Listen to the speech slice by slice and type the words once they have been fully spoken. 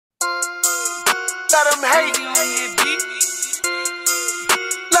Let them hate.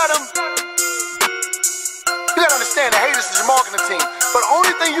 Let them. You gotta understand, the haters is your marketing team. But the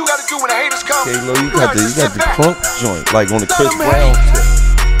only thing you gotta do when the haters come, K-Lo, you got the crunk joint, like on the Chris Brown tip.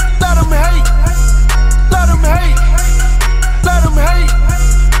 Let them hate. Let them hate. Let them hate.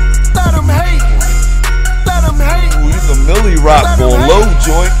 Let them hate. Let them hate. Ooh, you can Millie rock on low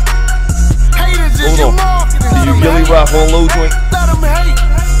joint. Haters is your marketing team. You Millie rock on low joint? Let them hate.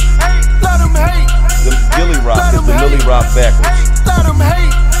 Let them hate. The Gilly rock is the Millie rock backwards. Let them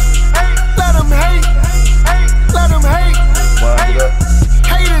hate. Let them hate. Let them hate. Wind it up.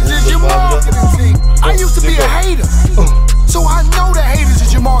 Haters is your marketing team. I used to be a hater, so I know that haters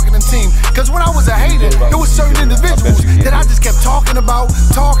is your marketing team. Cause when I was a hater, there was certain individuals that I just kept talking about.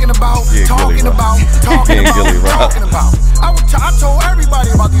 I told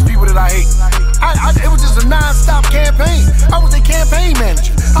everybody about these people that I hate. It was just a non-stop campaign. I was a campaign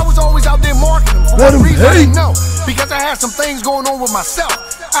manager. I was always out there marketing for what reason I didn't know. Because I had some things going on with myself.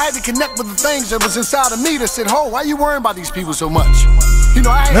 I had to connect with the things that was inside of me that said, "Ho, why you worrying about these people so much?" You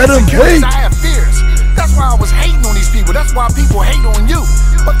know, I had insecurities, I had fears. That's why I was hating on these people. That's why people hate on you.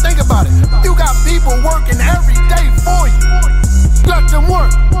 But think about it. You got people working every day for you. Let them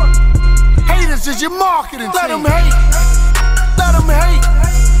work. Haters is your marketing team. Let them hate. Let them hate.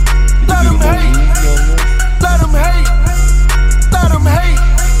 Let them hate. Let them hate. Let them hate.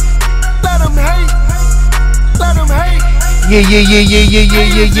 Let them hate. Let them hate. Yeah.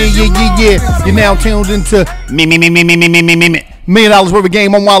 You're now tuned into $1 million worth of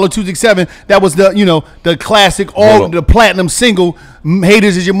game on Wallow 267. That was the, the classic, the platinum single.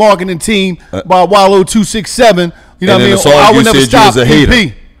 Haters is your marketing team by Wallow 267. You know what I mean? I would never stop.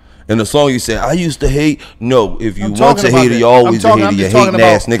 EP. In the song you said, I used to hate. No, if you once a hater, you always a hater. You hating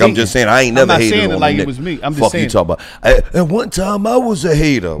ass nigga. I'm just saying, I ain't never hated on a like nigga. It was me. I'm just Fuck saying. you talking about. At one time, I was a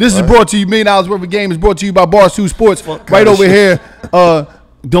hater. This is brought to you, $1 million worth of game is brought to you by Barstool Sports. Right over here.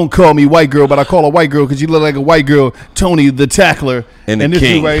 Don't call me white girl, but I call her white girl because you look like a white girl. Tony the Tackler. And this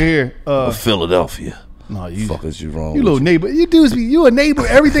king dude right here. Of Philadelphia. No, you fuck is you wrong? You little neighbor. You dudes, you a neighbor.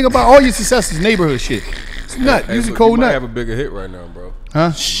 Everything about all your success is neighborhood shit. It's nut. You's a cold nut. You might nut. have a bigger hit right now, bro.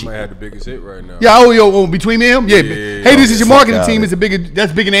 Huh? You might have the biggest hit right now. Yeah, between me and him? Yeah. Hey, this is your marketing team. It's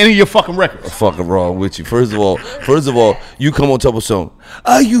that's bigger than any of your fucking records. I'm fucking wrong with you. First of all, you come on top of something.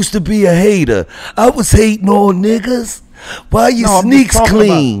 I used to be a hater. I was hating on niggas. Why your sneaks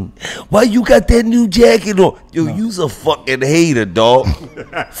clean? Why you got that new jacket on? Yo, you's a fucking hater, dog.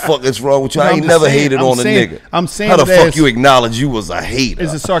 Fuck is wrong with you? I ain't never hated on a nigga. I'm saying how the fuck you acknowledge you was a hater?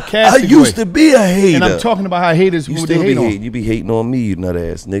 It's a sarcastic I used to be a hater. And I'm talking about how haters you who still they be hate on. hating. You be hating on me, you nut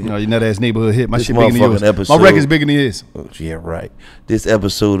ass nigga. No, you nut ass neighborhood hit. My This shit bigger than yours. episode, My record's bigger than his. Oh, yeah, right. This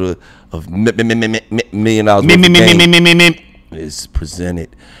episode of $1 million is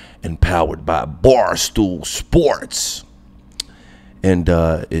presented and powered by Barstool Sports. And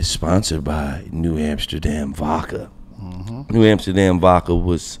is sponsored by New Amsterdam Vodka. New Amsterdam Vodka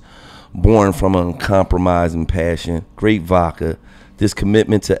was born from uncompromising passion, great vodka. This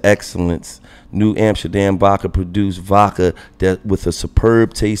commitment to excellence, New Amsterdam Vodka produced vodka that with a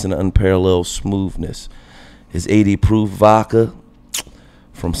superb taste and unparalleled smoothness. It's 80 proof vodka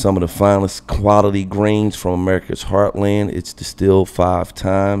from some of the finest quality grains from America's heartland. It's distilled 5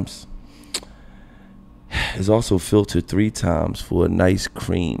 times. It's also filtered 3 times for a nice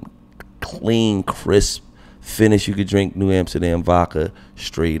clean, crisp finish. You could drink New Amsterdam vodka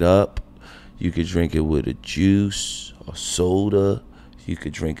straight up. You could drink it with a juice or soda. You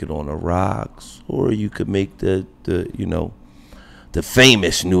could drink it on the rocks, or you could make the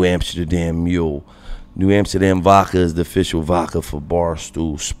famous New Amsterdam Mule. New Amsterdam vodka is the official vodka for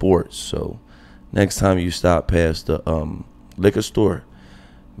Barstool Sports. So next time you stop past the liquor store,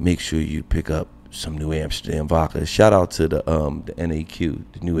 make sure you pick up some New Amsterdam vodka. Shout out to the NAQ,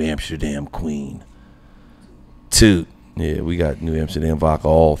 the New Amsterdam Queen. Toot. Yeah, we got New Amsterdam vodka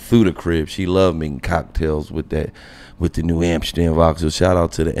all through the crib. She loved making cocktails with the New Amsterdam vodka. So shout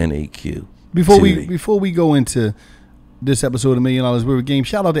out to the NAQ. Before we go into this episode of $1 Million Worth of Game,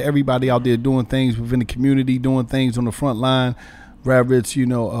 shout out to everybody out there doing things within the community, doing things on the front line. Whether it's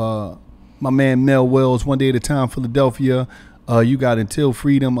my man Mel Wells, One Day at a Time, Philadelphia. You got Until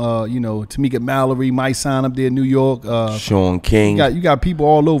Freedom, Tamika Mallory, My Sign up there in New York. Sean King. You got people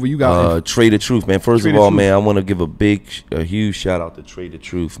all over. You got Trey the Truth, man. First of all, man, I want to give a huge shout out to Trey the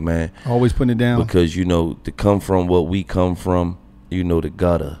Truth, man. Always putting it down. Because, to come from what we come from, the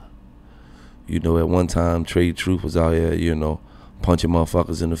gutter. At one time, Trey the Truth was out here, punching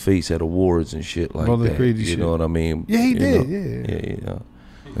motherfuckers in the face at awards and shit like that. Crazy shit. You know what I mean? Yeah, he did. Yeah.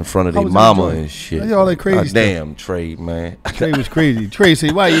 in front of How their was mama that and shit. All that crazy stuff. Damn, Trey, man. Trey was crazy. Trey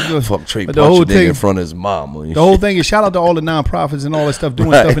said, "Why you doing?" Fuck Trey, But punch a nigga in front of his mama. And the whole thing is shout out to all the nonprofits and all that stuff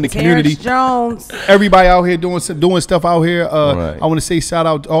doing stuff in the community. Terrence Jones. Everybody out here doing stuff out here. Right. I want to say shout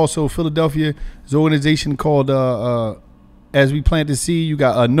out also Philadelphia. There's an organization called As We Plant the Seed. You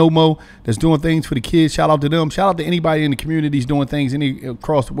got NOMO that's doing things for the kids. Shout out to them. Shout out to anybody in the communities doing things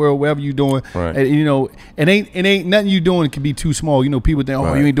across the world, wherever you doing. Right. And, you know, it ain't nothing you doing can be too small. You know, people think,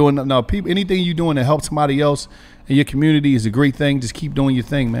 oh, you ain't doing nothing. No, people, anything you doing to help somebody else in your community is a great thing. Just keep doing your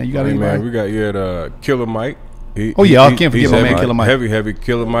thing, man. You got anybody? Man, we got Killer Mike. I can't forget my man Killer Mike. Heavy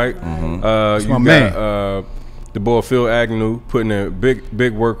Killer Mike. That's you my got man. The boy Phil Agnew putting in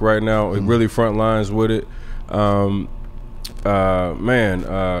big work right now. Really front lines with it.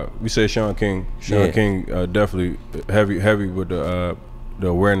 We say Sean King. King definitely heavy with the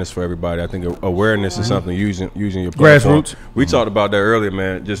awareness for everybody. I think awareness is something using your platform. Grassroots. We talked about that earlier,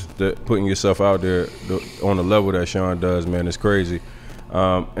 man. Just putting yourself out there on the level that Sean does, man, is crazy.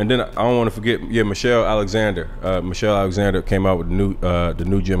 And then I don't want to forget, Michelle Alexander. Michelle Alexander came out with the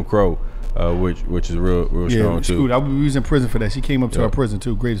new Jim Crow, which is real strong too. Cool. We was in prison for that. She came up to our prison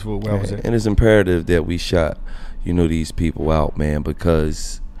too. Greatest for where I was at. And it's imperative that we shot, these people out, man,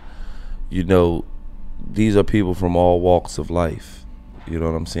 because, these are people from all walks of life. You know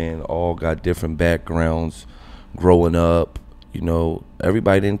what I'm saying? All got different backgrounds growing up.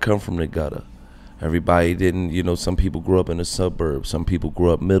 Everybody didn't come from the gutter. Everybody didn't, some people grew up in the suburbs. Some people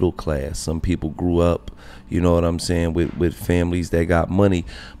grew up middle class. Some people grew up, with families that got money.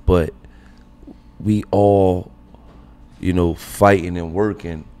 But we all, fighting and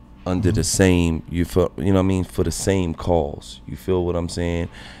working under the same, for the same cause. You feel what I'm saying?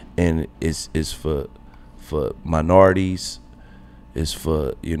 And it's for minorities. It's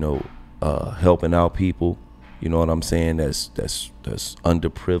for, helping out people. You know what I'm saying? That's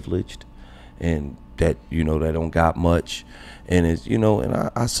underprivileged. And that that don't got much, and it's and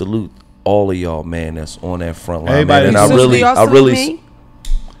I salute all of y'all, man, that's on that front line, man. And I really I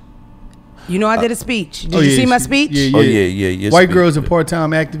did a speech. Did you see my speech? Yeah. White girl's a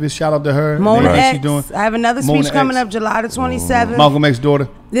part-time activist. Shout out to her. Mona X. She's doing. I have another speech coming up July the 27th. Malcolm X's daughter.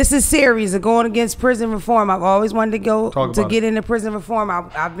 This is series of going against prison reform. I've always wanted to get into prison reform.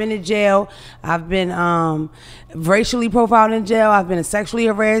 I've been in jail. I've been racially profiled in jail. I've been sexually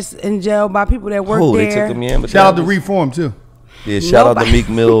harassed in jail by people that work there. They took them in, shout out to reform too. Yeah, shout out to Meek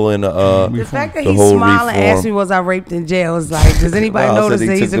Mill and the fact that he's smiling and asked me was I raped in jail is like, does anybody notice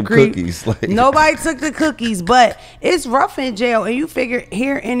that he's a creep? Nobody took the cookies, but it's rough in jail. And you figure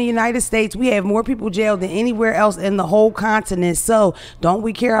here in the United States, we have more people jailed than anywhere else in the whole continent. So don't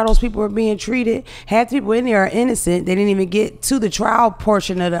we care how those people are being treated? Half the people in there are innocent. They didn't even get to the trial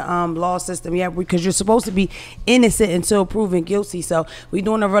portion of the law system yet, because you're supposed to be innocent until proven guilty. So we're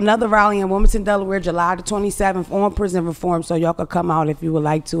doing another rally in Wilmington, Delaware, July the 27th on prison reform. So y'all could come out if you would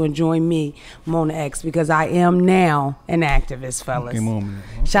like to and join me, Mona X, because I am now an activist, fellas.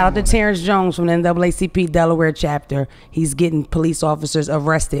 Shout out to Terrence Jones from the NAACP Delaware chapter. He's getting police officers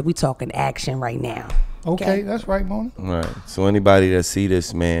arrested. We talking action right now. Okay, that's right, Mona. All right. So anybody that see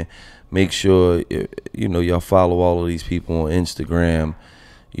this, man, make sure y'all follow all of these people on Instagram,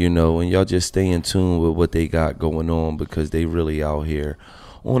 and y'all just stay in tune with what they got going on, because they really out here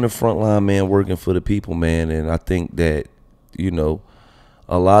on the front line, man, working for the people, man. And I think that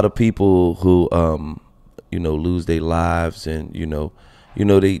a lot of people who lose their lives, and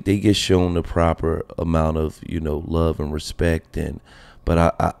they get shown the proper amount of love and respect,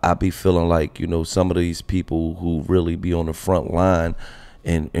 but I be feeling like some of these people who really be on the front line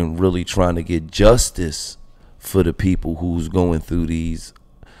and really trying to get justice for the people who's going through these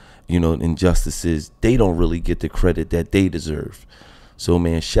injustices, they don't really get the credit that they deserve. So,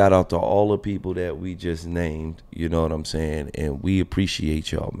 man, shout out to all the people that we just named, you know what I'm saying? And we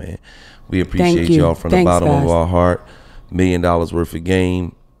appreciate y'all, man. We appreciate y'all from the bottom of our heart. $1 million worth of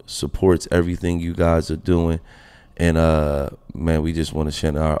game supports everything you guys are doing. And, man, we just want to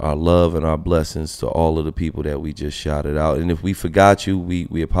send our love and our blessings to all of the people that we just shouted out. And if we forgot you,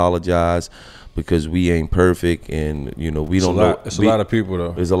 we apologize, because we ain't perfect, and, we don't know. It's a lot of people,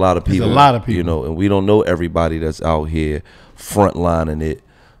 though. There's a lot of people. There's a lot of people. And we don't know everybody that's out here frontlining it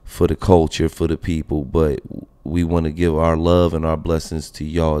for the culture, for the people, but we want to give our love and our blessings to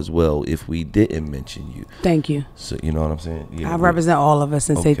y'all as well if we didn't mention you. Thank you. So you know what I'm saying? Yeah, I represent all of us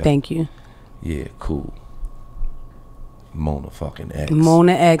and say thank you. Yeah, cool. Mona fucking X.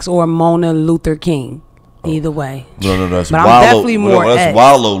 Mona X or Mona Luther King. Either way. No, that's but Wallow. I'm definitely more that's X.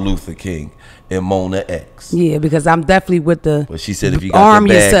 Wallow Luther King and Mona X. Yeah, because I'm definitely with the But she said if you got the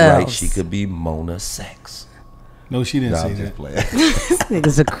bag yourselves right, she could be Mona Sex. No, she didn't say that. This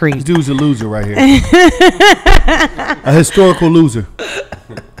nigga's a creep. This dude's a loser right here. A historical loser.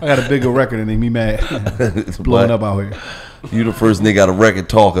 I got a bigger record than him. He mad. It's blowing up out here. You the first nigga got a record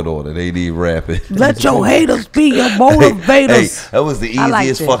talking on it. They need rapping. Let your haters be your motivators. Hey, that was the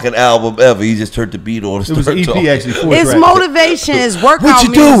easiest fucking album ever. He just turned the beat on and started talking. It was an EP actually. It's motivation. It's workout what you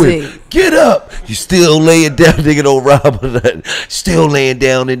music. Doing? Get up. You still laying down, nigga don't rob. Still laying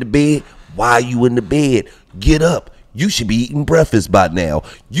down in the bed. Why are you in the bed? Get up. You should be eating breakfast by now.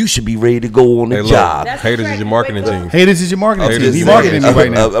 You should be ready to go on the job. Haters is your marketing team. Haters is your marketing team. He's marketing me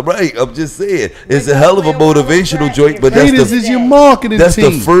right now. Right, I'm just saying. It's a hell of a motivational joint, but Haters is your marketing team. That's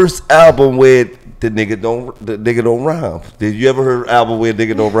the first album where the nigga don't rhyme. Did you ever heard an album where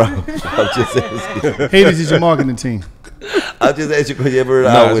nigga don't rhyme? I'm just asking. Haters is your marketing team. I just asked you because you ever heard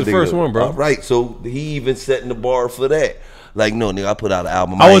an album it's the first one, bro. Right, so he even setting the bar for that. Like, no, nigga, I put out an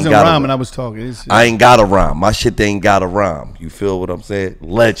album. I wasn't rhyming, I was talking. I ain't got a rhyme. My shit ain't got a rhyme. You feel what I'm saying?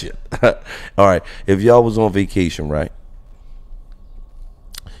 Legend. All right. If y'all was on vacation, right?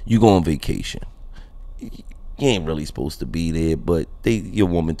 You go on vacation. You ain't really supposed to be there, but your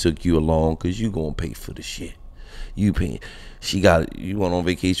woman took you along because you gonna pay for the shit. You paying. You went on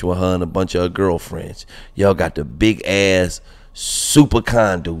vacation with her and a bunch of her girlfriends. Y'all got the big ass super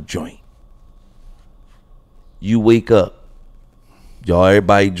condo joint. You wake up. Y'all,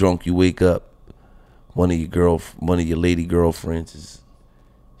 everybody drunk. You wake up. One of your lady girlfriends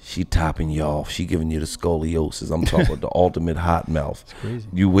she topping you off. She giving you the scoliosis. I'm talking about the ultimate hot mouth. It's crazy.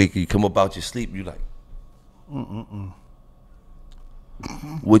 You come up out your sleep. You like,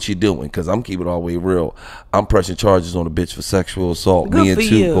 what you doing? Because I'm keeping it all the way real. I'm pressing charges on a bitch for sexual assault. Good me and for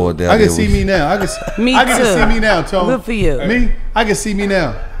two you. going down. I can see me now. I can see me now, Tone. Good for you. Me? I can see me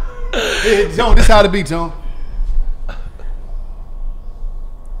now. Hey, Tone, this how to be, Tone.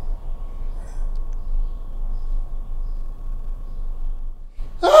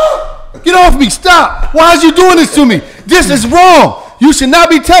 Get off me, stop. Why is you doing this to me? This is wrong. You should not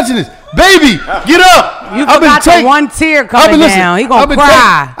be touching this. Baby, get up. You forgot the one tear coming down. He gonna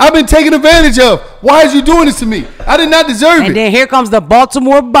cry. I've been taken advantage of. Why is you doing this to me? I did not deserve it. And then here comes the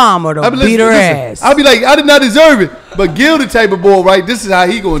Baltimore bomber to beat her ass. I'll be like, I did not deserve it. But Gil the type of boy, right? This is how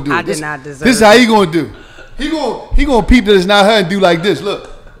he gonna do it. I did not deserve it. This is how he gonna do. He gonna peep that it's not her and do like this. Look.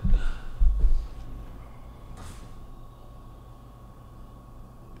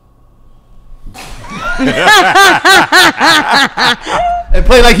 And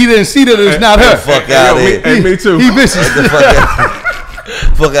play like he didn't see that it's not her. Fuck out of here. Hey, me too. He vicious.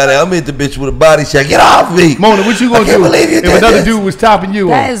 Fuck out of here. I'm at the bitch with a body shot. Get off me. Mona, what you gonna do if another dude was topping you?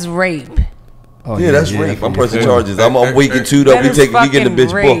 That is rape. Oh, yeah, that's rape. I'm pressing charges. I'm waking two up. We getting the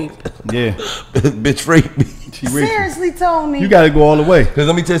bitch booked. Yeah. Bitch raped me. Seriously, Tony. You got to go all the way. Because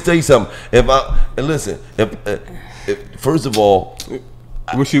let me tell you something. First of all,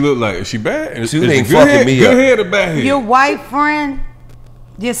 what she look like? Is she bad? Is ain't fucking me good up. Head or bad head? Your white friend?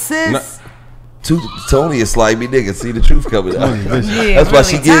 Your sis? Tony is slimy nigga. See the truth coming out. Yeah, that's why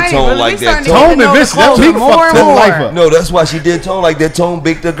she did Tone like that. Tone and vicious. That he fucked her life up. No, that's why she did Tone like that. Tone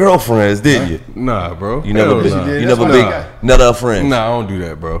baked her girlfriends, didn't you? Nah, bro. You never baked. You never baked none of her friends. Nah, I don't do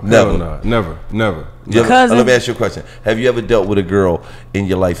that, bro. Never. Never. Let me ask you a question. Have you ever dealt with a girl in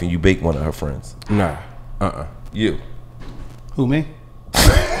your life and you baked one of her friends? Nah. You. Who, me?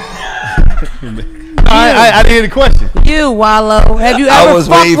 I didn't hear the question. You, Wallow. Have you ever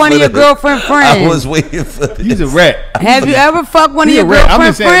fucked one of your girlfriend friends? I was waiting for this. He's a rat. Have you ever fucked one of your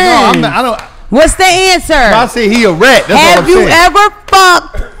girlfriend friends? No, I don't. What's the answer? I say he a rat. That's Have you ever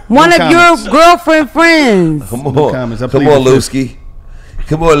fucked one of your girlfriend friends? Come on, Lewski.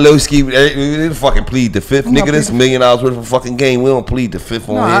 Come on, Lewski. We didn't fucking plead the fifth. Nigga, this $1 million worth of fucking game. We don't plead the fifth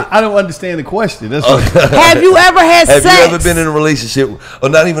on here. I don't understand the question. That's Have you ever had sex? Have you ever been in a relationship, or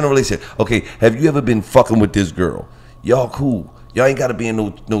not even a relationship? Okay, have you ever been fucking with this girl? Y'all cool. Y'all ain't got to be in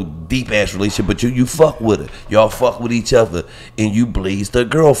no deep ass relationship, but you fuck with her. Y'all fuck with each other, and you blazed her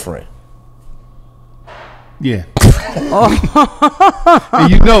girlfriend. Yeah. And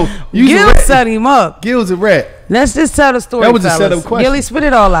Gil set him up. Gil's a rat. Let's just tell the story. That was a setup question. Gilly, spit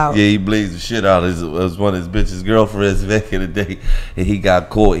it all out. Yeah, he blazed the shit out. It was one of his bitch's girlfriends back in the day, and he got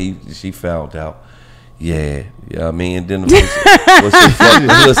caught. She found out. Yeah, I mean, and then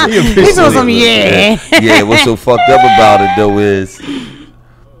what's so fucked up about it though is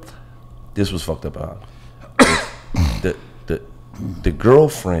this was fucked up about it. The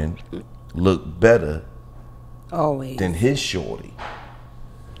girlfriend looked better always than his shorty.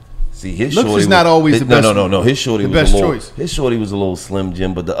 See, his looks shorty is not always the best. No. His shorty was best a little. Choice. His shorty was a little Slim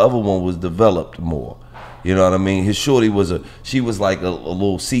Jim, but the other one was developed more. You know what I mean? His shorty was she was like a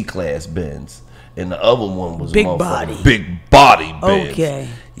little C-class Benz, and the other one was big body. Big body, Biv. Okay.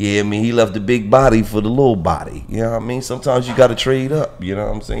 Yeah, I mean, he left the big body for the little body. You know what I mean? Sometimes you got to trade up. You know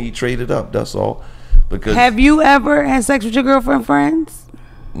what I'm saying? He traded up. That's all. Because have you ever had sex with your girlfriend friends?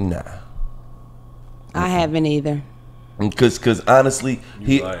 Nah. I haven't either. Cause honestly,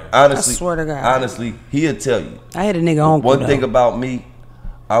 I swear to God. honestly, he'll tell you. I had a nigga on. One thing about me,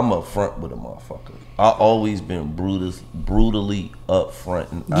 I'm upfront with a motherfucker. I always been brutally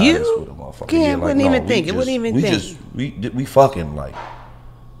upfront and honest with a motherfucker. Yeah, wouldn't even think. It wouldn't even think. We fucking like.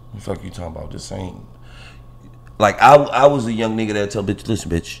 What the fuck you talking about? This ain't. Like I was a young nigga that tell bitch,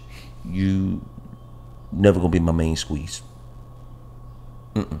 listen, bitch, you never gonna be my main squeeze.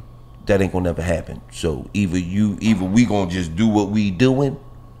 That ain't gonna never happen. So either we gonna just do what we doing,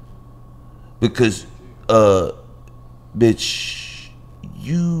 because bitch,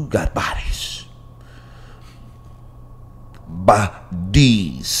 you got bodies.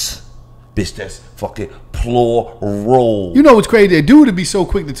 Bodies. Bitch, that's fucking plural. You know what's crazy? A dude would be so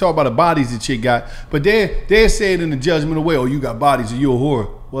quick to talk about the bodies that chick got, but they're saying in the judgmental way, oh, you got bodies, or you a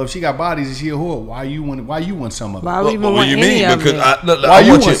whore. Well, if she got bodies, is she a whore? Why you want some of it? Why even want any of it? Why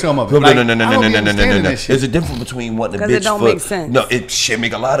you want some of it? No. There's a difference between wanting a bitch. Because it don't make sense. No, it should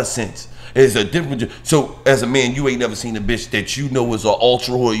make a lot of sense. There's a difference. So as a man, you ain't never seen a bitch that you know is an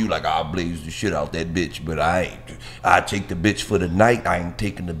ultra whore. You like, I'll blaze the shit out that bitch, but I ain't. I take the bitch for the night. I ain't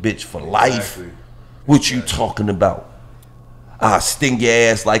taking the bitch for life. Exactly. What you talking about? I sting your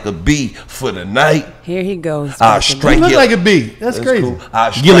ass like a bee for the night. Here he goes. I strike you. You look like a bee. That's crazy. Cool.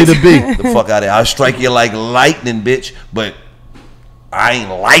 Gilly the bee. The fuck out of there. I strike you like lightning, bitch. But I ain't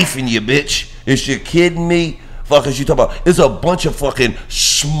lifing you, bitch. Is you kidding me? Fuck is you talking about? There's a bunch of fucking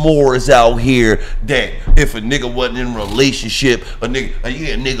s'mores out here that if a nigga wasn't in a relationship, a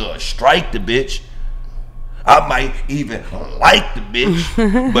nigga strike the bitch. I might even like the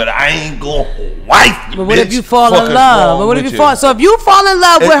bitch, but I ain't gonna wife the bitch. But what if you fall in love? But what if you fall? So if you fall in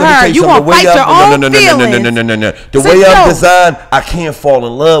love with her, you gonna fight your own feelings. No. The way I'm designed, I can't fall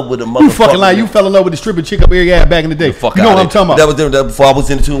in love with a motherfucker. You fucking lie. You fell in love with the stripper chick up here back in the day. You know what I'm talking about? That was before I was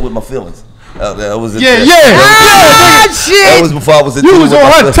in tune with my feelings. That was shit. That was before I was in tune with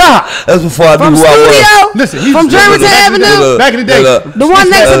my feelings. Top. That was before I knew who I was. Listen, from Germantown Avenue. Back in the day, the one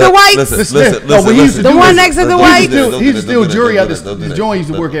next to the whites. Listen. The one next to the whites. He used to steal jury out the joint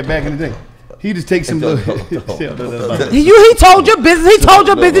used to work at back in the day. He just takes some. He told your business. He told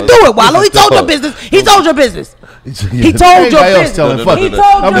your business. Do it, Wallow. He told your business. He told your business. He told your business. He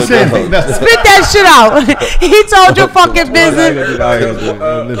told your business. Spit that shit out. He told your fucking business.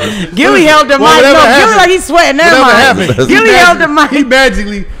 Gilly held the mic. No, Gilly like he's sweating. Never mind. Gilly held the mic. He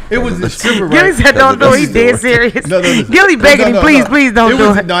magically. It was the stripper, right? Gilly said, "Don't do it." He dead serious. Gilly begging him, please don't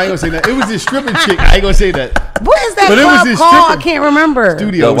do it. No, I ain't gonna say that. It was this stripping chick. I ain't gonna say that. What is that club called? I can't remember.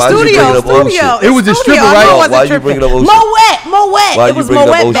 Studio. It was the stripper, right? Why you bringing up Ocean? Moet. It was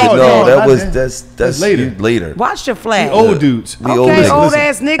Moet. No, that's later. Watch your flag. The old dudes. Okay, old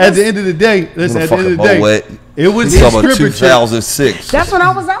ass niggas. At the end of the day, it was this stripper 2006. That's when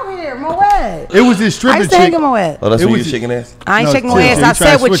I was out here, Moet. It was this stripper chick. I used to Moet. Oh, that's when you were shaking ass? I ain't shaking my ass. I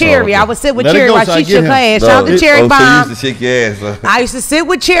sat with Cherry. I would sit with Cherry while she shook her ass. Shout out to Cherry Bomb. So you used to shake your ass. I used to sit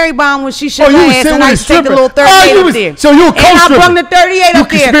with Cherry Bomb when she shook her ass, and I used to take the little 38 up there. So you a co-stripper. And I brung the 38 up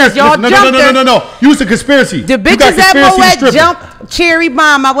there because y'all jumped her. No. You was a conspiracy. The bitches at Moet jumped Cherry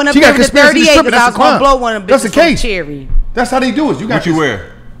Bomb. I went up there with the 38 because I was going to blow one of them bitches from Cherry. That's how they do it. What you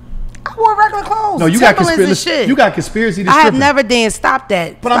wear? I wore regular clothes. No, you got conspiracy. You got conspiracy to stripping. I have never done. Stop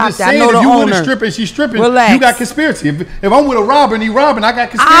that. But I'm just saying, if you with a stripper and she's stripping, you got conspiracy. If I'm with a robber and he robbing, I got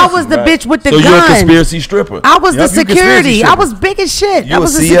conspiracy. I was the bitch with the gun. So you're a conspiracy stripper. I was the security. I was big as shit. I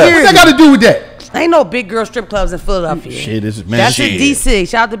was the security. What that got to do with that? Ain't no big girl strip clubs in Philadelphia. Shit, this is man. That's in DC.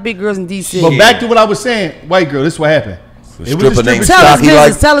 Shout out to big girls in DC. But back to what I was saying, white girl. This is what happened. Stripper named Stocky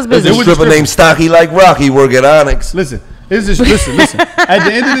like. Tell us business. It was a stripper named Stocky like Rocky work at Onyx. Listen. Listen. At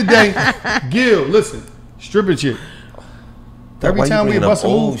the end of the day, Gil, listen, stripper chick. Every time we bust a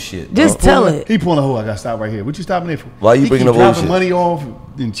move, shit, just tell it. He pulling a hoe. I got to stop right here. What you stopping there for? Why you bringing up old shit? Money off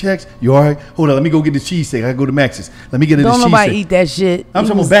in checks. You all right? Hold on. Let me go get the cheesesteak. I gotta go to Max's. Let me get the cheesesteak. Don't nobody eat that shit. I'm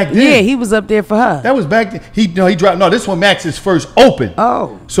talking about back then. Yeah, he was up there for her. That was back then. He dropped. No, this one Max's first open.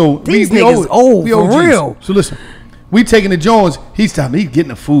 Oh, so these niggas old for real. So listen. We taking the Jones. He's stopping. He's getting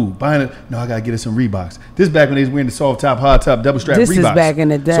the food, buying it. No, I gotta get us some Reeboks. This back when they was wearing the soft top, hard top, double strap Reeboks. This is back in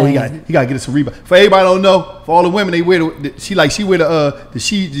the day. So he gotta get us some Reeboks. For everybody don't know, for all the women, they wear she wear the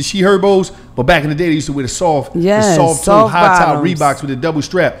she herbos. But back in the day, they used to wear the soft top, high top Reeboks with the double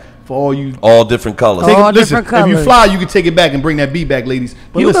strap. For all different colors. Different colors. If you fly, you can take it back and bring that beat back, ladies.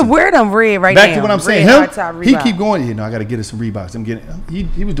 But you can wear them red right now. Back to what I'm saying. He keep going. I gotta get us some Reeboks.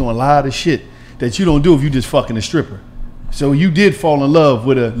 He was doing a lot of shit. that you don't do if you just fucking a stripper. So you did fall in love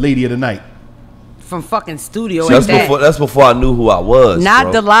with a lady of the night. From fucking studio. That's before I knew who I was. Not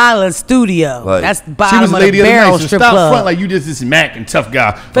Dollaz studio. Like, that's bottom of the barrel strip stop club. Front like you just this Mac and tough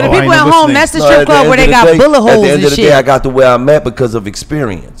guy. For the people at home, that's the strip club where they got bullet holes and shit. At the end of the day, I got to where I'm at because of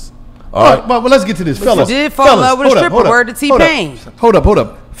experience. All right. Well, let's get to this, fellas. You did fall in love with a stripper. Word to T-Pain. Hold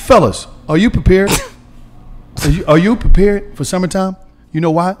up, fellas. Are you prepared? Are you prepared for summertime? You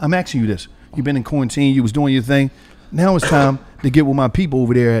know why? I'm asking you this. You've been in quarantine. You was doing your thing. Now it's time to get with my people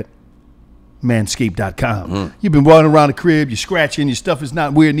over there at manscaped.com. You've been running around the crib, you're scratching, your stuff is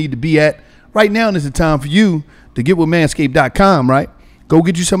not where it need to be at. Right now is the time for you to get with manscaped.com, right? Go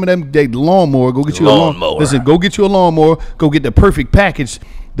get you some of them lawnmower. Go get you a lawnmower. Listen, go get you a lawnmower. Go get the perfect package.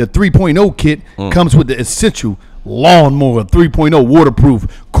 The 3.0 kit comes with the essential lawnmower 3.0 waterproof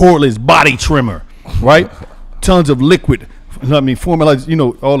cordless body trimmer, right? Tons of liquid. Formula,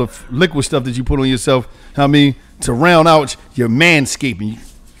 all the liquid stuff that you put on yourself. To round out your manscaping.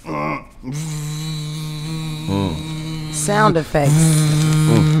 Sound effects.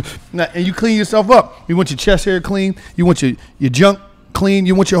 Now, and you clean yourself up. You want your chest hair clean. You want your junk clean.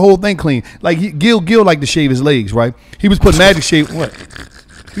 You want your whole thing clean. Like Gil like to shave his legs, right? He was putting magic shave. What?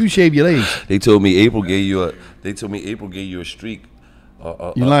 You shave your legs. They told me April gave you a streak.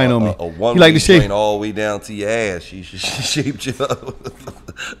 You lying on me. A one like to shave all the way down to your ass. She shaped you up.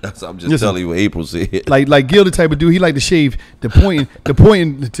 I'm just telling you what April said. Like Gil, the type of dude, he like to shave the point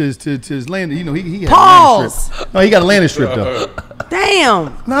to his landing. He had Pause. A landing strip. No, he got a landing strip though.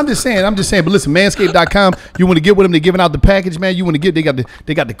 Damn. No, I'm just saying. But listen, manscaped.com. You want to get with them? They're giving out the package, man. You want to get? They got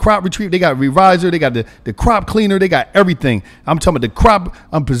the crop retriever. They got reviser. They got the crop cleaner. They got everything. I'm talking about the crop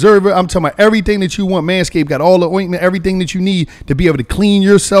preserver. I'm talking about everything that you want. Manscaped got all the ointment, everything that you need to be able to clean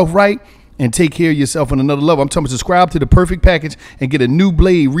yourself right and take care of yourself on another level. I'm talking about subscribe to the perfect package and get a new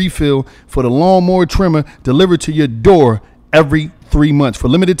blade refill for the lawnmower trimmer delivered to your door every 3 months for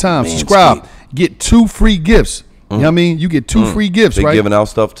limited time. Subscribe. Get 2 free gifts. You know what I mean? You get 2 free gifts, right? They giving out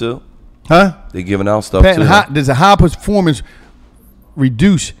stuff too? Huh? They giving out stuff too? There's a high performance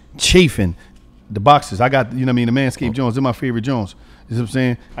reduce chafing. The boxes. I got, the Manscaped Jones. They're my favorite Jones. You know what I'm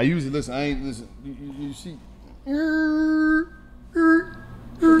saying? I usually listen. I ain't listen. You see?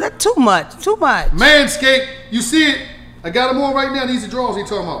 That's too much. Manscaped. You see it? I got them on right now. These are drawers they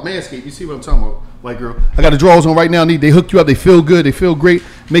talking about. Manscaped. You see what I'm talking about, white girl? I got the drawers on right now. They hook you up. They feel good. They feel great.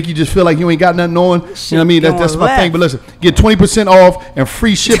 Make you just feel like you ain't got nothing on. You know what I mean? That's my thing. But listen, get 20% off and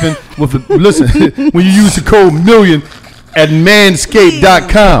free shipping with when you use the code MILLION at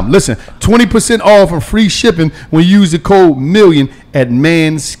manscaped.com. Listen, 20% off and free shipping when you use the code MILLION at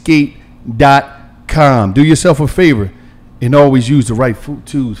manscaped.com. Do yourself a favor and always use the right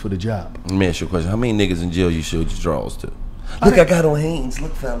tools for the job. Let me ask you a question. How many niggas in jail you showed your drawers to? Look, I got on Hanes.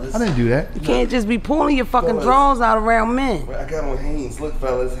 Look, fellas. I didn't do that. You can't just be pulling your fucking drawers out around men. I got on Hanes. Look,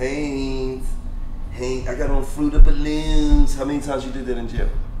 fellas. Hanes. I got on Fruit of Balloons. How many times you did that in jail?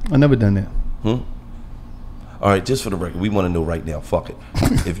 I never done that. All right, just for the record, we want to know right now. Fuck it.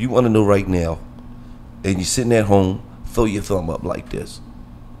 If you want to know right now, and you're sitting at home, throw your thumb up like this.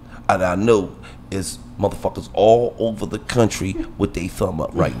 And I know it's motherfuckers all over the country with their thumb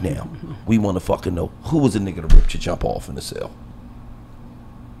up right now. We want to fucking know who was the nigga that ripped your jump off in the cell.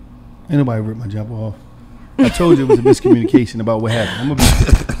 Ain't nobody ripped my jump off. I told you it was a miscommunication about what happened.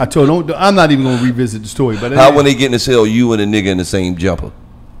 I'm not even gonna revisit the story. But how when they get in the cell, you and the nigga in the same jumper?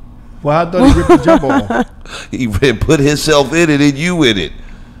 Well, I thought he ripped the jump off. He put himself in it and you in it.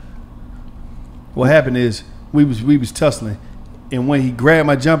 What happened is we was tussling, and when he grabbed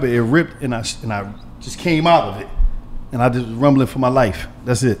my jumper, it ripped, and I just came out of it, and I just was rumbling for my life.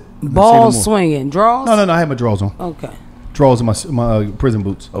 That's it. Ball swinging, draws? No, I had my drawers on. Okay. Drawers in my prison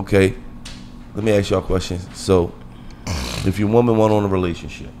boots. Okay. Let me ask y'all a question. So, if your woman went on a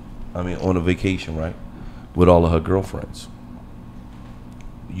relationship, on a vacation, right, with all of her girlfriends,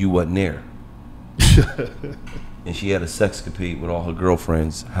 you wasn't there, and she had a sexcapade with all her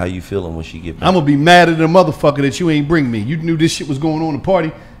girlfriends, how you feeling when she get back? I'm gonna be mad at the motherfucker that you ain't bring me. You knew this shit was going on at the party,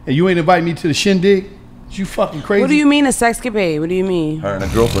 and you ain't invite me to the shindig? You fucking crazy. What do you mean a sexcapade? What do you mean? Her and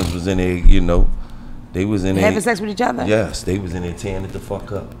her girlfriends was in there, they was in there having sex with each other? Yes, they was in there tearing it the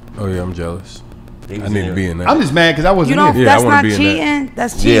fuck up. Oh yeah, I'm jealous. I need to be in that. I'm just mad because I wasn't there. That's not cheating.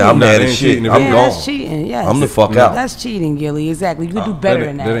 That's cheating. Yeah, I'm mad as shit. I'm gone. That's cheating. Yes. I'm the fuck out. That's cheating, Gilly. Exactly. You could do better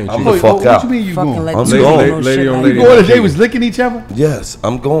than that. I'm the fuck out. What you mean you going? I'm gone. Lady on lady. You going? They was licking each other? Yes,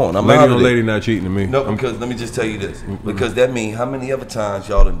 I'm gone. I'm lady out on of lady not cheating to me. No, because let me just tell you this. Because that means how many other times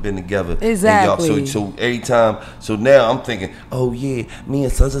y'all have been together? Exactly. So every time. So now I'm thinking, oh yeah, me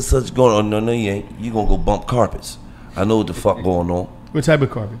and such going. Oh no, you ain't. You gonna go bump carpets. I know what the fuck going on. What type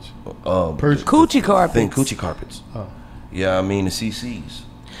of carpets? Coochie carpets. Think coochie carpets. Oh. Yeah, I mean the CCs.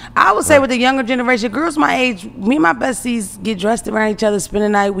 I would say with the younger generation, girls my age, me and my besties get dressed around each other, spend the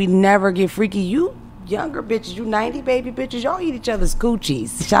night. We never get freaky. You younger bitches, you 90 baby bitches, y'all eat each other's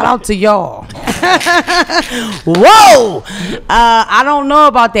coochies. Shout out to y'all. Whoa! I don't know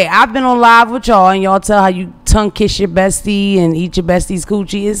about that. I've been on live with y'all, and y'all tell how you tongue kiss your bestie and eat your bestie's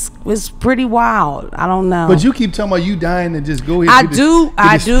coochie. It's pretty wild. I don't know. But you keep talking about you dying and just go ahead.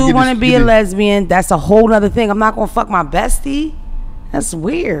 I do want to be a lesbian. That's a whole other thing. I'm not gonna fuck my bestie. That's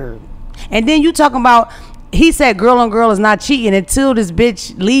weird. And then you talking about. He said girl on girl is not cheating until this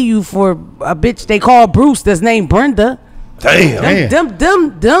bitch leave you for a bitch they call Bruce that's named Brenda. Damn.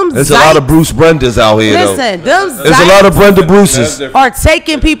 Them There's a lot of Bruce Brendas out here. Listen, there's a lot of Brenda Bruces. Are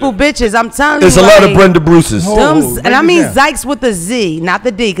taking people bitches. I'm telling you. There's a lot of Brenda Bruces. And I mean Zykes with a Z, not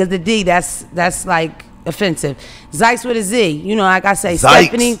the D, because the D that's like offensive. Zykes with a Z. You know, like I say, Zykes.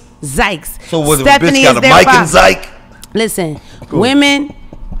 Stephanie Zykes. So what? Stephanie Bitch got a Mike and Zyke. Listen, women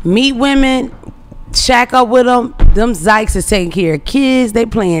meet women. Shack up with them. Them Zykes is taking care of kids. They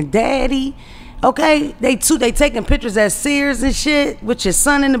playing daddy. Okay, they taking pictures at Sears and shit with your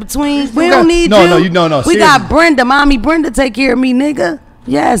son in the between. We don't need you. No. We got Brenda, mommy Brenda, take care of me, nigga.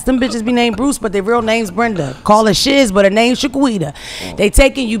 Yes, them bitches be named Bruce, but their real name's Brenda. Call her Shiz, but her name's Shaquita. They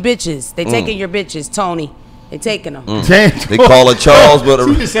taking you bitches. They taking your bitches, Tony. They taking them. They call her Charles, but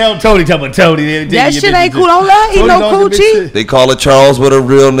she just sound Tony talking about Tony. That shit ain't cool. Don't let eat no coochie. They call her Charles, but her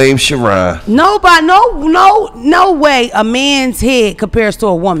real name Sharon. Nobody, no way a man's head compares to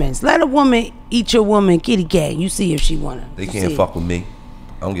a woman's. Let a woman eat your woman kitty cat. You see if she wanna. They can't fuck with me.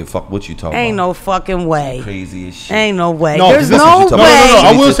 I don't give a fuck what you talking about. Ain't no fucking way. Crazy as shit. Ain't no way. No, there's no way. No.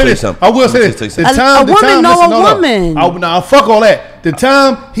 I will say this. A woman know a woman. Nah, fuck all that. The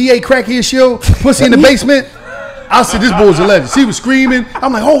time he ate crack his show, pussy in the basement. I said, this boy's a legend. She was screaming.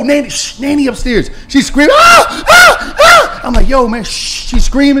 I'm like, oh, Nanny upstairs. She's screaming. I'm like, yo, man, she's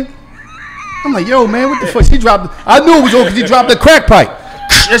screaming. I'm like, yo, man, what the fuck? She dropped. I knew it was over because she dropped the crack pipe.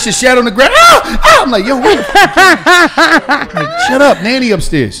 That shit shat on the ground. I'm like, yo, what the fuck? Like, shut up, Nanny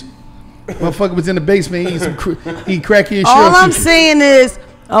upstairs. Motherfucker was in the basement eating crack his show. All I'm saying is,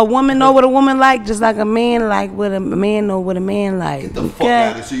 a woman know what a woman like, just like a man like what a man know what a man like. Get the fuck out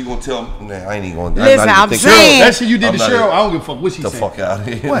of here. So you gonna tell me? Nah, I ain't even gonna. Listen, I'm saying. That shit you did to Cheryl, I don't give a fuck what she said. The fuck out of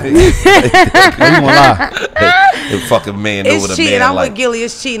here. What? You gonna lie? The fucking man know what a cheating. man I'm like. with Gilly.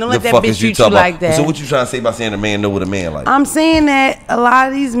 It's cheating. Don't let that bitch treat you like that. So what you trying to say by saying a man know what a man like? I'm saying that a lot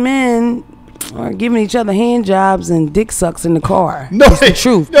of these men are giving each other hand jobs and dick sucks in the car. No, it's the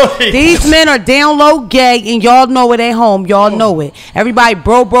truth. These men are down low gay, and y'all know it at home. Y'all know it. Everybody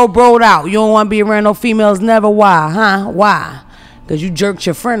broed out. You don't want to be around no females never. Why? Huh? Why? Because you jerked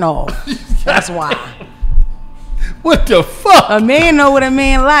your friend off. That's why. What the fuck? A man know what a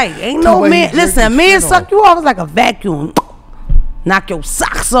man like. Ain't no man. Listen, a man suck you off is like a vacuum. Knock your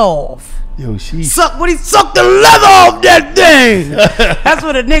socks off. Yo, she suck the leather off that thing. That's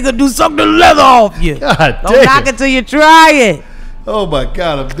what a nigga do. Suck the leather off you. Don't knock it till you try it. Oh my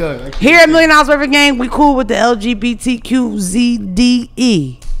God, I'm done. Here at $1 Million Worth of Game, we cool with the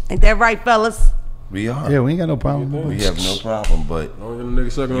LGBTQZDE. Ain't that right, fellas? We are. Yeah, we ain't got no problem. We have no problem, but don't them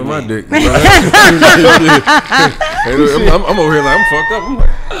niggas sucking on my dick. I'm over here like I'm fucked up. I'm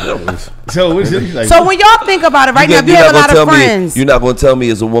like, so what's it like? So when y'all think about it, right now, if you have a lot of friends, you're not gonna tell me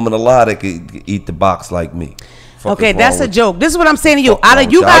as a woman a lie that could eat the box like me. Okay, that's a joke. This is what I'm saying to you. Out of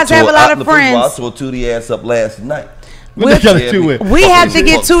you guys have a lot of friends. I tore Tootie ass up last night. We have to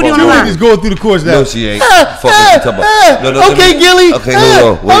get Tootie on the line. Tootie is going through the course now. No, she ain't. Okay, Gilly. Okay,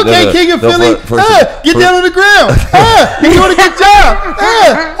 hold on. Okay, King of Philly. Get down on the ground. You're doing a good job.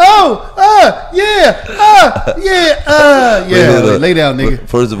 Yeah. Lay down, nigga.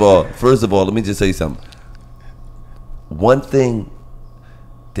 First of all, let me just say something. One thing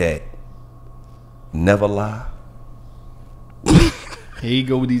that never lie. Here you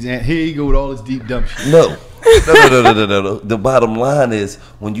go with these. Here you go with all this deep dumb shit. No. The bottom line is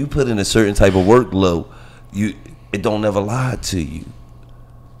when you put in a certain type of workload, it don't never lie to you.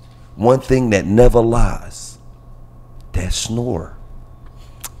 One thing that never lies, that snore.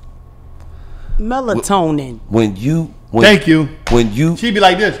 Melatonin. Thank you. When you she be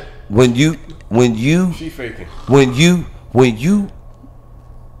like this. When you she faking. When you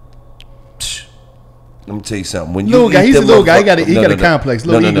let me tell you something. When little you guy, eat he's a little guy. He got a no, complex.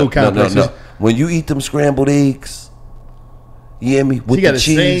 Little ego complex. When you eat them scrambled eggs, You hear me? With she got the the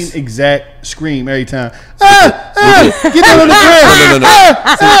cheese. same exact scream every time. Get down on the ground.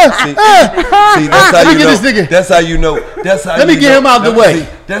 See, that's how you know. This nigga. That's how you know. That's how. Let me get him out the way.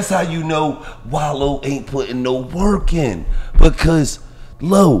 That's how you know Wallow ain't putting no work in, because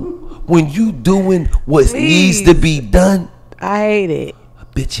when you doing what needs to be done, I hate it. A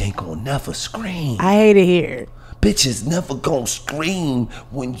bitch ain't gonna never scream. I hate it here. Bitches never gonna scream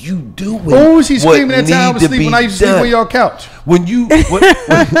when you do it. Oh, she screaming that time I was sleeping when I used to sleep on your couch. When you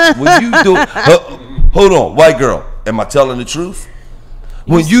when you do hold on, white girl, am I telling the truth?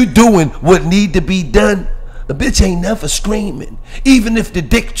 When you doing what need to be done, a bitch ain't never screaming, even if the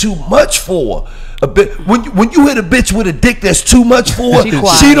dick too much for her. A bit when you hit a bitch with a dick that's too much for her,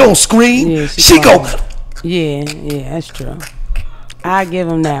 she don't scream. Yeah, she go. Yeah, that's true. I give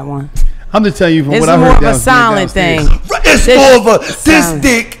him that one. I'm just telling you from it's what I heard. It's more of a silent thing. It's more of a this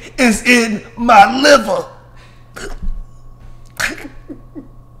dick is in my liver.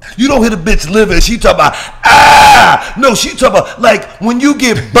 You don't hit a bitch liver and she talk about no, she talk about like when you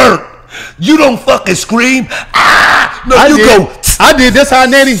get burnt, you don't fucking scream no, I did. That's how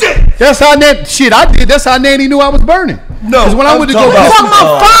Nanny. That's how Nanny. Shit, I did. That's how Nanny knew I was burning. No, because when I went to go, you talking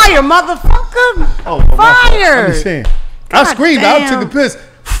about fire, motherfucker. Oh, fire! I'm just saying. I screamed. I took a piss.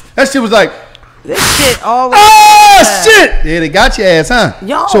 That shit was like. This shit always. Oh shit! Yeah, they got your ass, huh?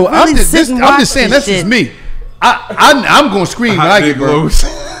 Y'all so really I'm just saying that's just me. I'm gonna scream when I get burnt.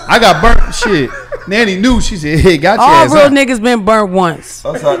 I got burnt. Shit. Nanny knew. She said, "Hey, got your ass." All real niggas been burnt once.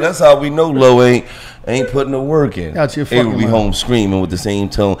 That's how we know Lo ain't putting the work in. Got your fucking. They would be home screaming with the same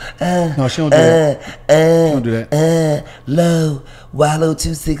tone. No, she don't do that. She don't do that. Low. Wallow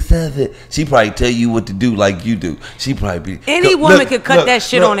 267. She probably tell you what to do like you do. She probably be any woman could cut that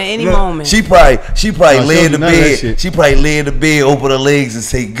shit on at any moment. She probably lay in the bed. She probably lay in the bed, open her legs and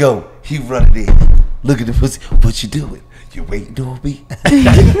say, "Go." He run it in. Look at the pussy. What you doing? You waiting on me?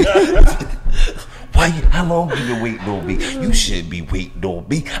 How long you been waiting on me? You should be waiting on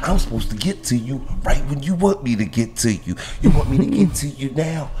me. I'm supposed to get to you right when you want me to get to you. You want me to get to you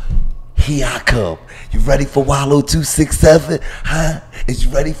now? Here I come. You ready for Wallow 267? Huh? Is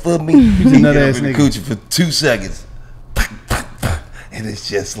you ready for me? You get up in the coochie for 2 seconds. And it's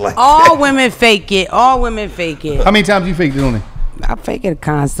just like all women fake it. All women fake it. How many times you faked it on it? I fake it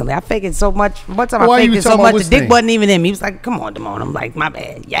constantly. I fake it so much. One time I faked it so much the dick wasn't even in me. He was like, "Come on, Damone." I'm like, "My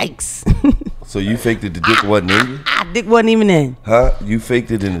bad." Yikes. So you faked it, the dick wasn't in you? Dick wasn't even in. Huh? You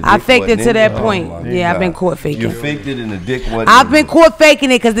faked it in the dick I faked it to that you? point. I've been caught faking. You faked it and the dick wasn't I've been caught faking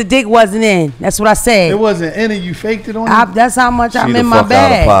it because the dick wasn't in. That's what I said. It wasn't in it. You faked it on it? That's how much I'm in my fuck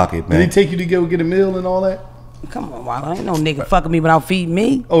bag. Out of pocket, man. Did he take you to go get a meal and all that? Come on, Wallow. Ain't no nigga fucking me without feeding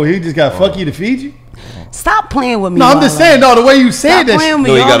me. Oh, he just got fuck you to feed you? Stop playing with me. No, I'm just saying, no, the way you said that shit.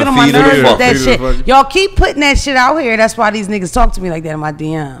 No, you gotta feed her. That shit. Y'all keep putting that shit out here. That's why these niggas talk to me like that in my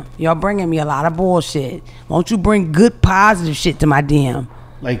DM. Y'all bringing me a lot of bullshit. Won't you bring good, positive shit to my DM?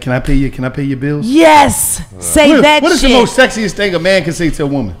 Like, can I pay your bills? Yes. Say that shit. What is the most sexiest thing a man can say to a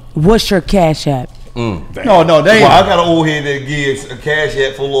woman? What's your cash app? No, they ain't. Well, I got an old head that gives a cash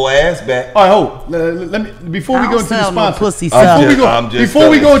app for a little ass back. All right, hold. Let me before we go into the sponsors. No before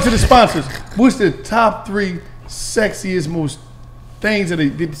we go into the sponsors, what's the top 3 sexiest, most things that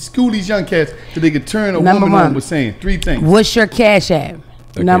they school these young cats that they could turn a woman on with saying 3 things? What's your cash app?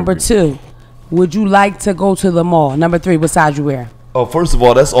 Number 2, would you like to go to the mall? Number 3, what size you wear? Oh, first of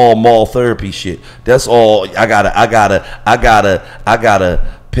all, that's all mall therapy shit. That's all. I gotta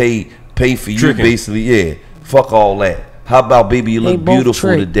pay for you, basically. Yeah, fuck all that. How about, baby, you look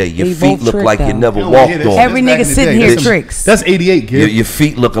beautiful today. Your feet look like you never walked on. Every nigga sitting here tricks. That's 88, kid. Your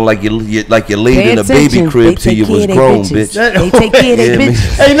feet looking like you laid in a baby crib till you was grown, bitch. They take care of their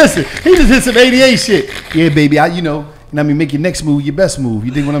bitches. Hey, listen, he just hit some 88 shit. Yeah, baby, I mean, make your next move your best move.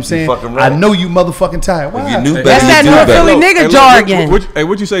 You dig what I'm saying? Right. I know you motherfucking tired. If you knew better, that's that North Philly nigga jargon.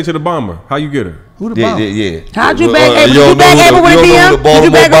 What you say to the bomber? How you get her? Who the bomber? Yeah. How'd you back Ava with a DM? Did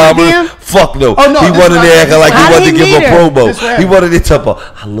you back her with a DM? Fuck no. Oh, no. He wanted to act like he wanted to give a promo. He wanted to talk about,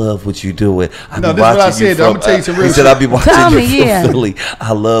 I love what you doing. No, this is what I said. I'm gonna tell you some real shit. He said, I be watching you from Philly.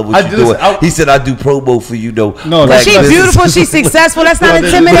 I love what you doing. He said, I do promo for you though. No, she beautiful. She's successful. That's not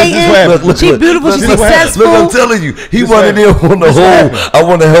intimidating. She beautiful. She's successful. Look, I'm telling you, he wanted in on the whole. I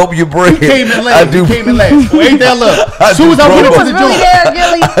want to help you bring it. I do. Came in last. Ain't that love? As soon as I went into the joint,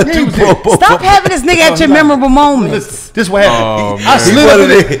 Stop having this nigga at your memorable moments. This what happened.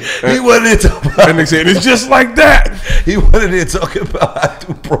 He wasn't in talking about. And they said it's just like that. He wasn't in talking about I do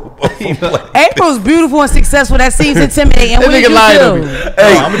promo. April's beautiful and successful. That seems intimidating. What did you do?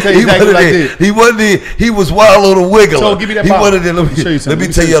 Hey, I'm gonna tell you exactly what I did. He wasn't in. He was Wild Little Wiggler. So give me that. He wasn't in. Let me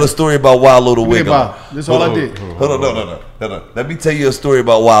tell you the story about Wild Little Wiggler. That's all I did. Hold on, no. Let me tell you a story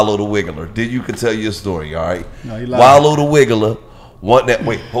about Wild Little Wiggler. Then you can tell your story. All right. No, he lied. Wild Little Wiggler.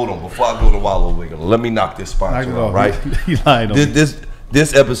 Wait, hold on. Before I go to Wild Little Wiggler, let me knock this sponsor out. Right. He lied on me.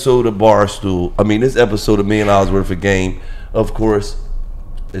 This episode of Barstool, this episode of $1 Million Worth of Game, of course,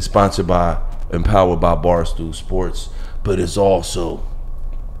 is sponsored by, empowered by Barstool Sports, but it's also,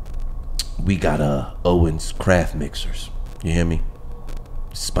 we got Owen's Craft Mixers. You hear me?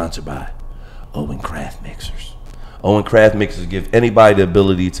 Sponsored by Owen Craft Mixers. Owen Craft Mixers give anybody the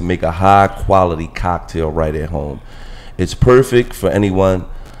ability to make a high quality cocktail right at home. It's perfect for anyone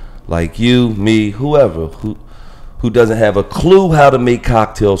like you, me, whoever, who doesn't have a clue how to make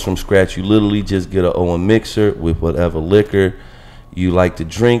cocktails from scratch. You literally just get an Owen mixer with whatever liquor you like to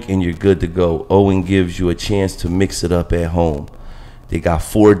drink and you're good to go. Owen gives you a chance to mix it up at home. They got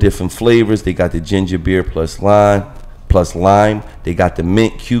 4 different flavors. They got the ginger beer plus lime. They got the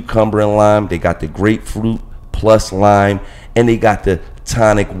mint, cucumber, and lime. They got the grapefruit plus lime. And they got the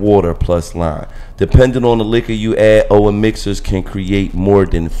tonic water plus lime. Depending on the liquor you add, Owen mixers can create more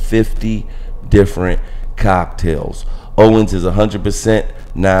than 50 different cocktails. Owen's is 100%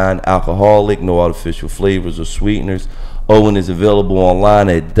 non-alcoholic, no artificial flavors or sweeteners. Owen is available online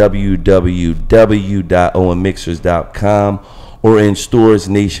at www.owenmixers.com or in stores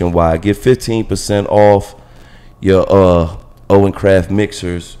nationwide. Get 15% off your Owen Craft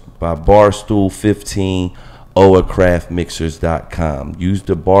Mixers by Barstool 15, owencraftmixers.com. Use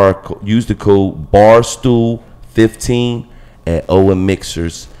the code Barstool 15 at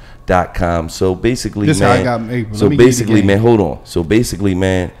owenmixers.com. So basically, this man. How I got April. So basically, man, hold on. So basically,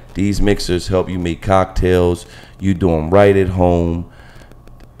 man, these mixers help you make cocktails. You do them right at home.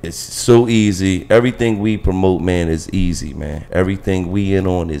 It's so easy. Everything we promote, man, is easy, man. Everything we in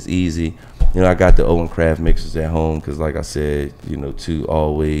on is easy. I got the Owen Craft Mixers at home because, like I said, to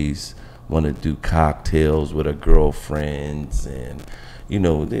always want to do cocktails with our girlfriends, and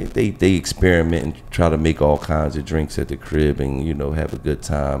they experiment and try to make all kinds of drinks at the crib, and have a good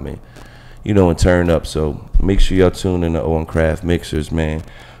time, and and turn up. So make sure y'all tune in to Owen Craft Mixers, man.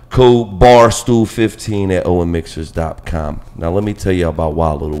 Code Barstool 15 at owenmixers.com. Now let me tell you about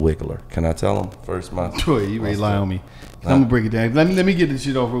Wild Little Wiggler. Can I tell them first, man? Troy, you ready to lie on me? I'm gonna break it down. Let me get this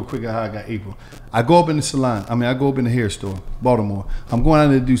shit off real quick. How I got April. I go up in the salon. I go up in the hair store, Baltimore. I'm going out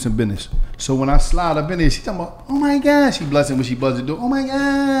there to do some business. So when I slide up in there, she talking about, oh my God. She blushing when she buzzed the door. Oh my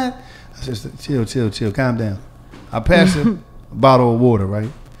God. I said, chill, calm down. I pass her a bottle of water, right?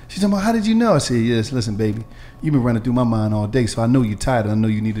 She talking about, how did you know? I said, yes, listen, baby. You've been running through my mind all day, so I know you're tired. I know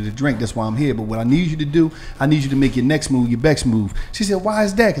you needed a drink. That's why I'm here. But what I need you to do, I need you to make your next move, your best move. She said, why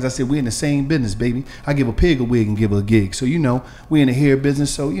is that? Because I said, we're in the same business, baby. I give a pig a wig and give her a gig. So, we're in the hair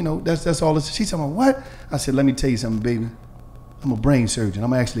business. So, that's all. She's talking about, what? I said, let me tell you something, baby. I'm a brain surgeon.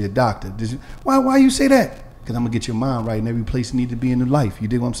 I'm actually a doctor. Why you say that? Because I'm going to get your mind right in every place you need to be in your life. You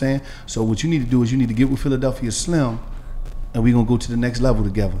dig what I'm saying? So what you need to do is you need to get with Philadelphia Slim, and we're going to go to the next level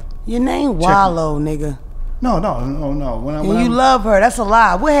together. Your name Wallow, nigga. No. When you love her, that's a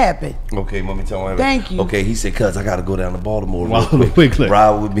lie. What happened? Okay, let me tell him. Thank you. Okay, he said, cuz I got to go down to Baltimore real Wild Little quick. Wiggler.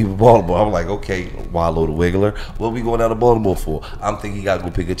 Ride with me to Baltimore. I'm like, okay, Wild Little Wiggler. What we going down to Baltimore for? I'm thinking he got to go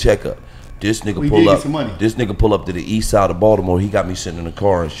pick a check up. This nigga pull up to the east side of Baltimore. He got me sitting in the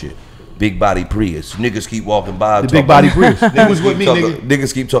car and shit. Big body Prius. Niggas keep walking by. The big body Prius. Niggas with me, nigga.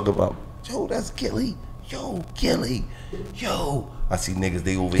 Niggas keep talking about, yo, that's Gilly. Yo, Gilly. Yo. I see niggas,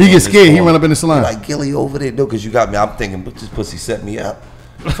 they over here. He gets scared. He run up in the salon. Like, Gilly over there. No, because you got me. I'm thinking, but this pussy set me up.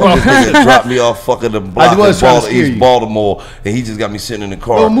 Fuck this nigga dropped me off fucking the block in East Baltimore, and he just got me sitting in the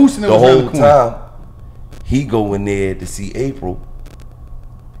car the whole time. He go in there to see April.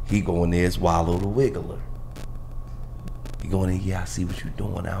 He go in there as Wild Little Wiggler. He go in there, yeah, I see what you're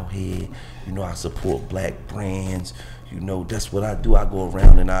doing out here. I support black brands. That's what I do. I go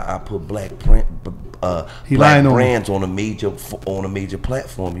around and I put black brands on a major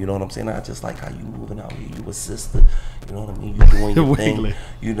platform. You know what I'm saying? I just like how you moving out here. You a sister. You know what I mean? You doing your thing.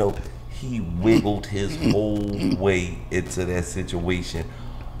 He wiggled his whole way into that situation.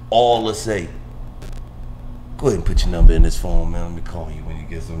 All to say, go ahead and put your number in this phone, man. Let me call you when you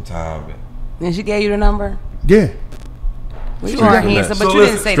get some time. Man. And she gave you the number? Yeah. Well, you are handsome, but you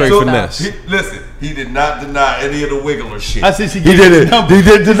didn't say that. Listen, he did not deny any of the Wiggler shit. I said he did it. He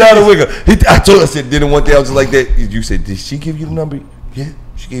did deny the Wiggler. I said, didn't one day I was just like that. You said, did she give you the number? Yeah,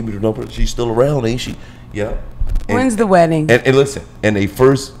 she gave me the number. She's still around, ain't she? Yeah. When's the wedding? And listen, and the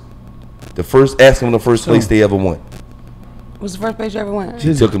first ask them the first place they ever went. What's the first place you ever went?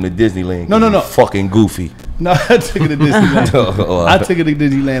 She took him to Disneyland. No. Fucking Goofy. No, I took her to Disneyland. I took her to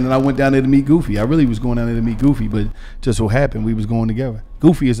Disneyland, and I went down there to meet Goofy. I really was going down there to meet Goofy, but just so happened we was going together.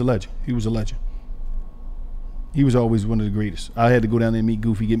 Goofy is a legend. He was a legend. He was always one of the greatest. I had to go down there and meet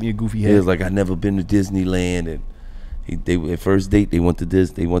Goofy, get me a Goofy head. It was like I never been to Disneyland, and they at first date they went to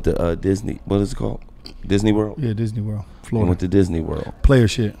Disney. What is it called? Disney World. Yeah, Disney World, Florida. They went to Disney World. Player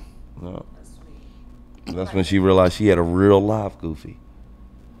shit. No. That's when she realized she had a real live Goofy.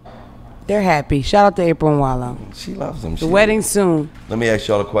 They're happy. Shout out to April and Wallow. She loves them. The wedding soon. Let me ask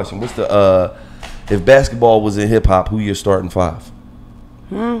y'all a question. What's the if basketball was in hip hop, who your starting five?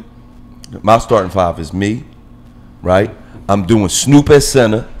 My starting five is me, right? I'm doing Snoop at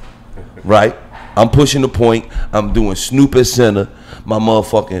center, right? I'm pushing the point. I'm doing Snoop at center. My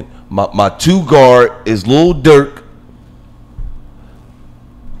motherfucking my two guard is Lil Durk.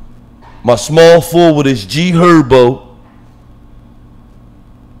 My small forward is G Herbo.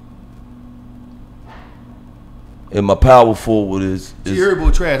 And my power forward is G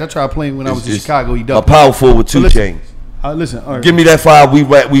Herbo trash. I tried playing when I was in Chicago. He ducked. My power forward 2 Chainz. Listen, all right. Give me that 5.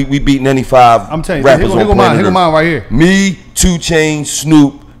 We beating any 5. I'm telling you, rappers here go mine right here. Me, 2 Chainz,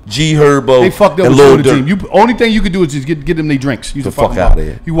 Snoop, G Herbo. They fucked up and with Lil the team. Only thing you could do is just get them their drinks. Use the fuck out of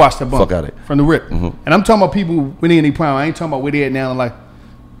here. You watch that bump. Fuck out of here. From the rip. And I'm talking about people when they in their prime. I ain't talking about where they at now. Like,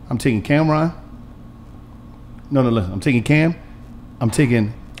 I'm taking Cameron. No, listen. I'm taking Cam. I'm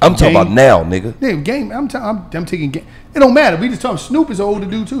talking about now, nigga. Yeah, Game. I'm taking Game. It don't matter. We just talking. Snoop is an older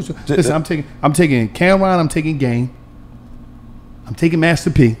dude too. So listen, I'm taking Cameron. I'm taking Game. I'm taking Master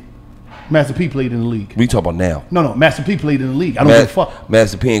P. Master P played in the league. We talk about now. No. Master P played in the league. I don't give a fuck.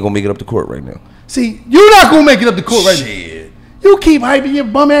 Master P ain't gonna make it up to court right now. See, you're not gonna make it up to court right now. You keep hyping your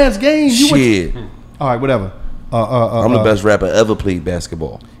bum ass game. Shit. All right, whatever. I'm the best rapper ever played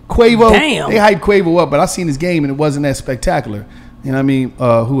basketball. Quavo. Damn. They hyped Quavo up, but I seen his game and it wasn't that spectacular. You know what I mean?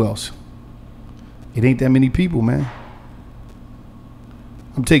 Who else? It ain't that many people, man.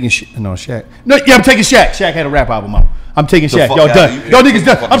 I'm taking Shaq. No, yeah, I'm taking Shaq. Shaq had a rap album out. I'm taking Shaq. Y'all done. Y'all niggas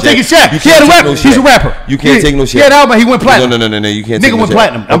done. I'm taking Shaq. He had a rap. He's a rapper. You can't take no Shaq. He had an album. He went platinum. No. You can't. Nigga went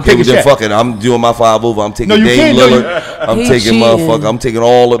platinum. I'm taking Shaq. Fucking. I'm doing my 5 over. I'm taking Dame Lillard. I'm taking motherfucker. I'm taking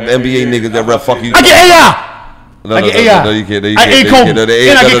all the NBA niggas that rap. Fuck you. I get AI. No, you can't. I ain't Kobe. And I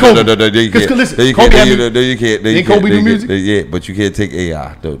get Kobe. No, you can't. Ain't Kobe do music? Yeah, but you can't take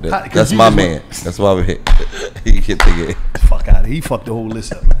AI. That's my man. That's why we're here. You can't take it. Fuck out of here. He fucked the whole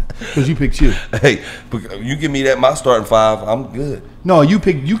list up, man. Because you picked you. Hey, you give me my starting 5, I'm good. No, you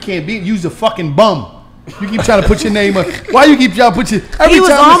can't be. Use a fucking bum. You keep trying to put your name up. Why you keep trying to put your... He was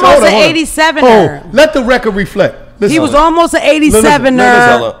almost an 87er. Oh, let the record reflect. He was almost an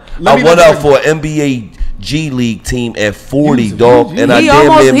 87er. I went out for an NBA G League team at 40, dog, and I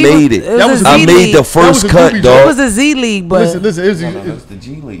damn near made it. I made the first cut, dog. It was a Z League, but listen, it's the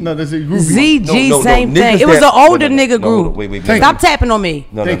G League. No, that's a group. ZG, same thing. It was an older nigga group. Wait. Stop tapping on me.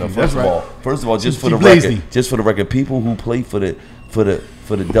 No. First of all, just for the record, people who play for the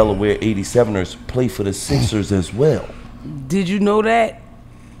Delaware 87ers play for the Sixers as well. Did you know that?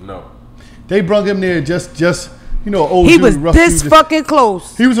 No. They brought him there just. You know, old he dude, was this dude. Fucking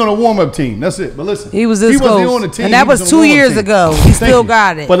close. He was on a warm-up team. That's it. But listen, he was this close. Wasn't on the team. And that was 2 years ago. He still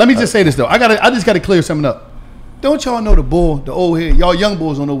got it. But let me just say this though. I just got to clear something up. Don't y'all know the old head? Y'all young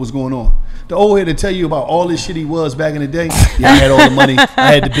boys don't know what's going on. The old head to tell you about all this shit he was back in the day. Yeah, I had all the money.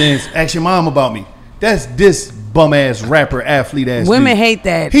 I had the Benz. Ask your mom about me. That's this bum ass rapper, athlete ass. Women dude. hate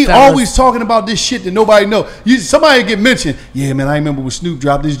that. He always talking about this shit that nobody know. Somebody get mentioned. Yeah, man, I remember when Snoop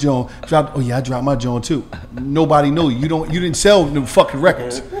dropped this joint. Oh yeah, I dropped my joint too. Nobody know you. You didn't sell no fucking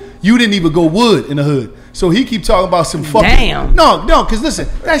records. You didn't even go wood in the hood. So he keep talking about some fucking. Damn. No, because listen,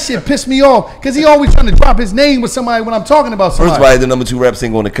 that shit pissed me off. Because he always trying to drop his name with somebody when I'm talking about somebody. First of all, I had the number 2 rap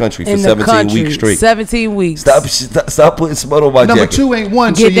single in the country for 17 weeks straight. 17 weeks. Stop putting smut on my number jacket. 2 ain't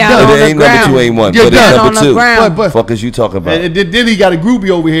one. Get so you down done. on It ain't the number ground. 2 ain't one, You're but it's done number on the 2. ground. What the fuck is you talking about? And then he got a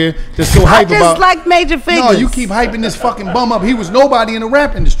groupie over here that's so hype I just about. like Major Figures. No, you keep hyping this fucking bum up. He was nobody in the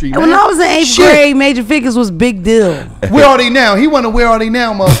rap industry, man. When I was in 8th grade, Major Figures was big deal. Where are they now? He wanna where are they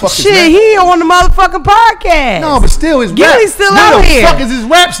now, motherfuckers? Shit, man. he on the motherfucking podcast. No, but still his Gilly's raps. still out here. Fuck is his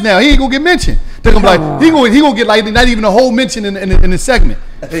raps now? He ain't gonna get mentioned. They're gonna be like, he gonna get like not even a whole mention in the segment.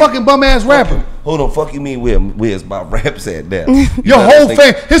 Fucking bum ass rapper. Hold on, fuck you mean where's my raps at now? Your whole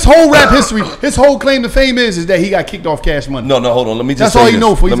fame, his whole rap history, his whole claim to fame is that he got kicked off Cash Money. No, hold on. Let me just. That's tell all you you this.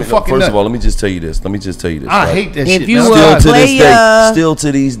 know for. He's a fucking First nut. of all, let me just tell you this. I hate that shit. If you man. were Still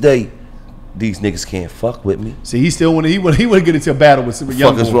to this day, these niggas can't fuck with me. See, he still want to get into a battle with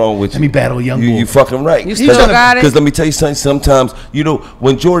young boy. Fuck is wrong with you? Let me battle a young boy. You fucking right. You still got it? Because let me tell you something. Sometimes, you know,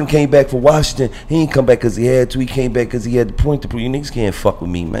 when Jordan came back for Washington, he ain't come back because he had to. He came back because he had the point to prove. You niggas can't fuck with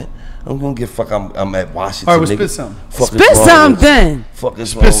me, man. I'm gonna give fuck. I'm at Washington. All right, well, spit something. Spit something. Fucking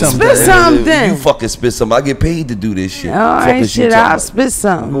spit something. You fucking spit something. I get paid to do this shit. All right, shit. I'll spit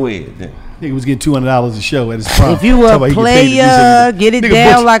something. Go ahead. Then. Nigga was getting $200 a show at his prom. If you a player, get it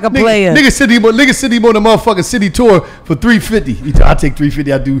down like a player. Nigga sent him on the motherfucking city tour for $350. He told, I take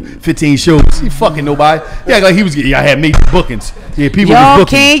 $350. I do 15 shows. He fucking nobody. Yeah, like he was getting. I had major bookings. Yeah, people. Y'all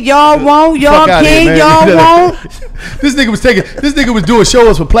can't. Y'all won't. Y'all can't. Y'all won't. This nigga was doing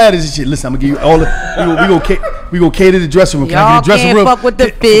shows for platters and shit. Listen, I'm gonna give you all the. We gonna cater the dressing room. Can I get a dressing room? Fuck with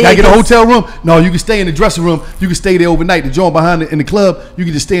the figs. Can I get a hotel room? No, you can stay in the dressing room. You can stay there overnight. The joint behind in the club. You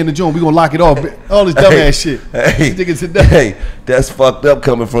can just stay in the joint. We gonna lock it off. All this dumbass shit. Hey, that's fucked up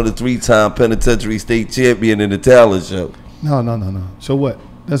coming from the 3-time penitentiary state champion in the talent show. No. So what?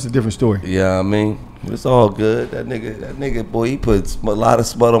 That's a different story. Yeah, I mean, it's all good. That nigga, boy, he put a lot of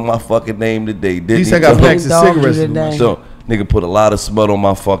smut on my fucking name today. Didn't he? At least I got packs of cigarettes. So, nigga put a lot of smut on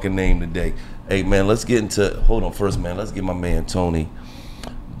my fucking name today. Hey, man, let's get into. Hold on, first, man. Let's get my man Tony,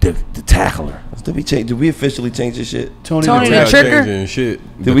 the tackler. Did we officially change this shit? Tony the trigger. Shit.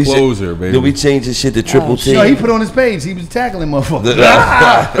 The closer, baby. Did we change this shit to Triple T? No, he put on his page. He was tackling motherfuckers.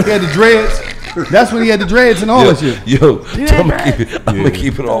 He had the dreads. That's when he had the dreads and all that shit. Yo, I'm gonna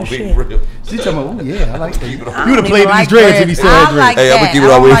keep it all way real. She talking about, oh yeah, I like that. You would have played these dreads if he still had dreads. Hey, I'm gonna keep it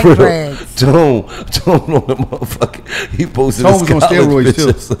all way real. Tone on the motherfucker. He posted his was on steroids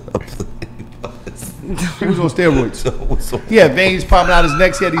too. He was on steroids. He had veins popping out his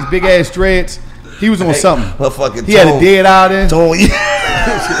neck. He had these big ass dreads. He was on something. He had a dead eye in. He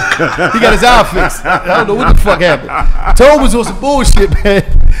got his eye fixed. I don't know what the fuck happened. Tone was on some bullshit, man.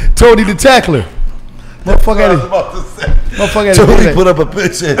 Tony the tackler. Motherfucker had Tony put up a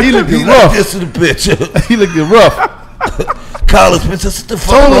picture. He looked rough. This is the picture. He looked rough. College picture. The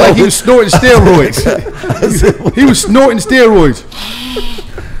fuck Tony like he was snorting steroids. He was snorting steroids.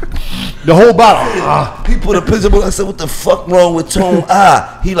 The whole bottle. He put a picture, but I said, "What the fuck wrong with Tone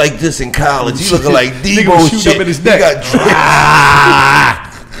eye? He like this in college. He looking like Debo shit. Up in his neck. He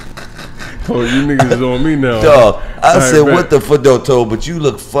got Oh, you niggas is on me now. Dog, I said, "What the fuck, though, Tone? But you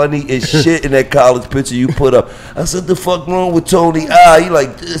look funny as shit in that college picture you put up." I said, "The fuck wrong with Tony eye? He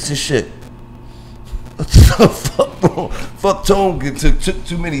like this and shit." What the fuck wrong? Fuck Tone took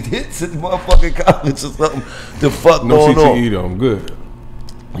too many hits in motherfucking college or something. The fuck no going on? CTE though, I'm good.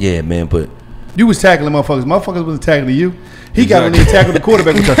 Yeah, man, but you was tackling motherfuckers. Motherfuckers was tackling you. He got in there and tackled the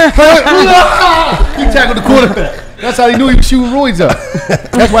quarterback. He tackled the quarterback. That's how he knew he was shooting roids up.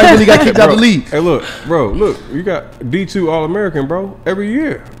 That's why he really got kicked out of the league. Hey, look, you got D2 All-American, bro, every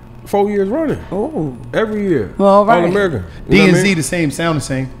year. 4 years running. Oh. Every year. Well, right. All-American. D and Z the same, sound the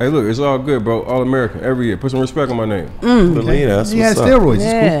same. Hey, look, it's all good, bro. All-American every year. Put some respect on my name. Okay. That's he had what's steroids.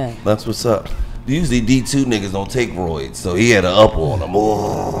 Yeah. It's cool. That's what's up. Usually D2 niggas don't take roids, so he had an up on him.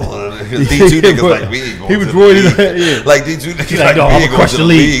 D2 niggas like we ain't going he was to roided. the league. Yeah. Like D2 niggas like, no, I'm gonna crush the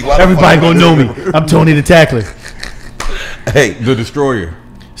league. Everybody gonna know me. I'm Tony the tackler. Hey, the Destroyer.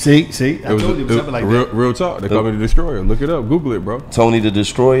 See, I told you it was something like that. Real talk. They call me the Destroyer. Look it up. Google it, bro. Tony the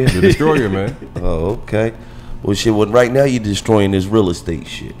Destroyer. The Destroyer, man. Oh, okay. Well, shit. Well, right now you're destroying this real estate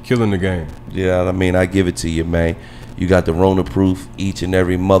shit. Killing the game. Yeah, I mean, I give it to you, man. You got the Rona Proof each and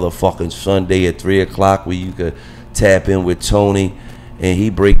every motherfucking Sunday at 3 o'clock where you could tap in with Tony and he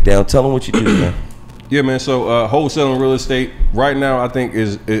break down. Tell him what you do, man. Yeah, man. So wholesaling real estate right now, I think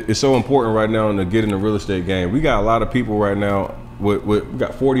is so important right now to get in the real estate game. We got a lot of people right now. We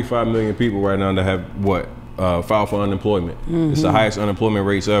got 45 million people right now that have filed for unemployment. Mm-hmm. It's the highest unemployment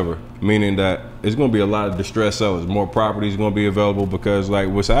rates ever, meaning that it's going to be a lot of distressed sellers. More properties going to be available because like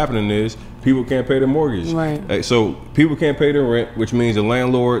what's happening is people can't pay their mortgage. Right. So people can't pay their rent, which means the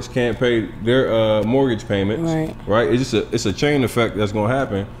landlords can't pay their mortgage payments. Right. It's a chain effect that's going to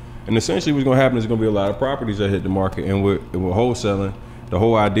happen. And essentially what's going to happen is going to be a lot of properties that hit the market. And with wholesaling, the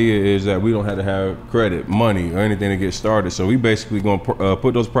whole idea is that we don't have to have credit, money, or anything to get started. So we basically going to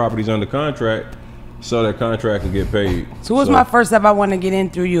put those properties under contract so that contract can get paid. So what's my first step I want to get in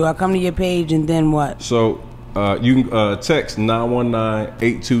through you? I come to your page and then what? So you can text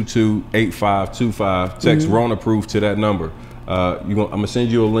 919-822-8525. Text Rona Proof to that number. I'm gonna send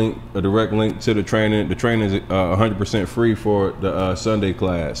you a direct link to the training. The training is 100% free for the Sunday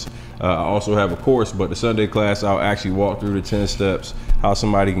class. I also have a course, but the Sunday class I'll actually walk through the 10 steps, how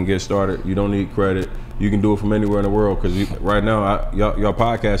somebody can get started. You don't need credit. you can do it from anywhere in the world. Because right now, y'all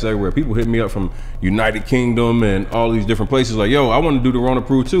podcasts everywhere. People hit me up from United Kingdom and all these different places. Like, yo, I want to do the Rona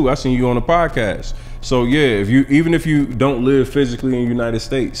Proof too. I seen you on the podcast. So yeah, even if you don't live physically in the United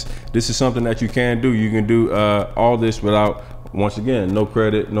States, this is something that you can do. You can do all this without. Once again, no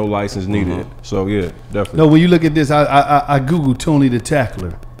credit, no license needed. So yeah, definitely. No, when you look at this, I googled Tony the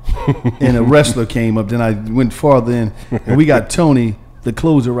Tackler, and a wrestler came up. Then I went farther in, and we got Tony the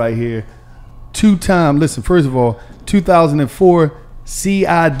closer right here. 2-time. Listen, first of all, 2004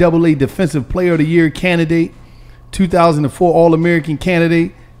 CIAA Defensive Player of the Year candidate, 2004 All-American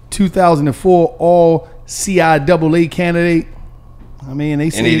candidate, 2004 All CIAA candidate. I mean, they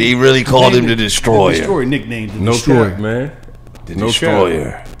say he really called him the Destroyer. The Destroyer nicknamed the No Destroyer. cap, man. The No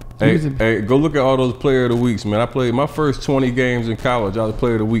Destroyer. Hey, go look at all those Player of the Weeks, man. I played my first 20 games in college. I was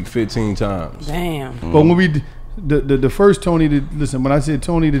Player of the Week 15 times. Damn. But when we the first Tony, listen, when I said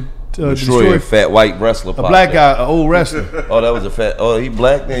Tony the Destroyer, fat white wrestler. A black guy, an old wrestler. Oh, that was a fat. Oh, he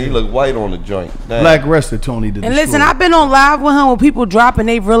black. Then he looked white on the joint. Damn. Black wrestler, Tony the And Destroyer. listen, I've been on live with him when people dropping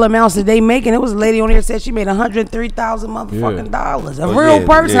they real amounts that they making. It was a lady on here said she made $103,000 motherfucking dollars. A real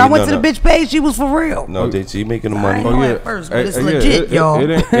person. I went to the bitch page. She was for real. No, she making the money. I didn't know at first, but it's legit, it, y'all. It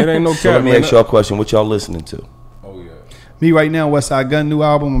ain't no cap. So let me ask y'all a question. What y'all listening to? Oh yeah. Me right now, Westside Gun new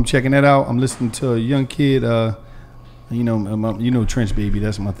album. I'm checking that out. I'm listening to a young kid. You know Trench Baby.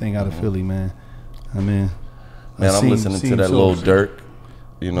 That's my thing out of Philly, man. I mean, I'm listening to that Lil Durk.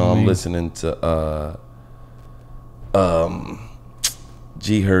 You know, I'm listening to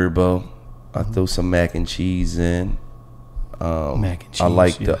G Herbo. I throw some mac and cheese in. Mac and cheese. I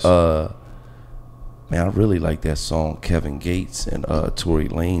like yes. I really like that song Kevin Gates and Tory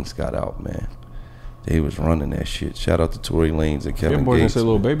Lanez got out, man. They was running that shit. Shout out to Tory Lanez and Kevin Your boy Gates. didn't say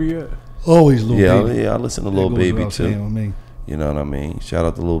Lil Baby yet? Always Lil Baby. Yeah, I listen to Lil Baby too. You know what I mean? Shout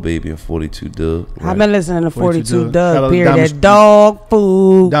out to Lil Baby and 42 Dugg. Right? I've been listening to 42 Dugg. Period. That dog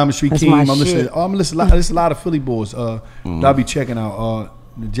food. Diamond Street That's King. my I'm listening. shit. I'm listening. There's a lot of Philly boys. I'll be checking out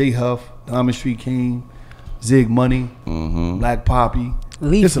J Huff, Diamond Street King, Zig Money, Black Poppy.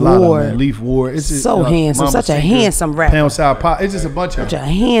 Leaf a lot Ward. of them, Leaf Ward. It's So just, handsome. Mama Such a Sinker, handsome rapper. Pound South Pop. It's just a bunch of Such a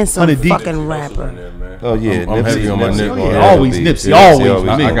handsome 100 deep. fucking rapper. Oh yeah, I'm heavy on my Nip. Always Nipsey. Always.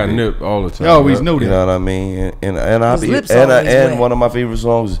 I got Nip all the time. You always know that. You know what I mean? And I His be lips always wet. and one of my favorite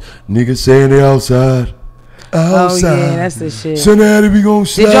songs is Niggas Saying They Outside. Oh yeah, that's the shit. Cincinnati, we gon'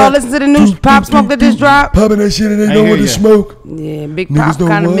 slide. Did y'all listen to the new Pop Smoke that just dropped? Popping that shit and they know what to smoke. Yeah, Big Niggas Pop don't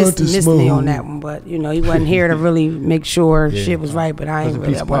kind of want missed to me smoke. on that one, but you know he wasn't here to really make sure shit was right. But I That's a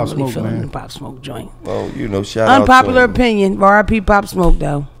piece of Pop wasn't really Smoke, feeling man. the Pop Smoke joint. Well, you know, shout out Unpopular to opinion, R.I.P. Pop Smoke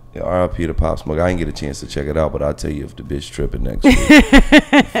though. Yeah, R.I.P. to Pop Smoke. I didn't get a chance to check it out, but I'll tell you if the bitch tripping next week.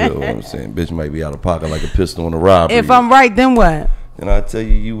 You feel what I'm saying? Bitch might be out of pocket like a pistol in a robbery. If I'm right, then what? And I tell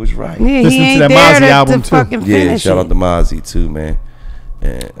you was right. Yeah, Listen he to ain't that there Mozzie to album, too. fucking Yeah, finish shout it. out to Mozzie too, man.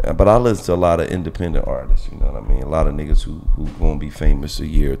 But I listen to a lot of independent artists, you know what I mean? A lot of niggas who gonna be famous a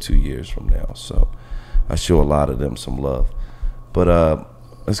year or 2 years from now. So I show a lot of them some love. But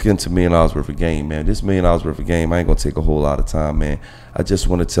let's get into $1 million worth of game, man. This $1 million worth of game, I ain't gonna take a whole lot of time, man. I just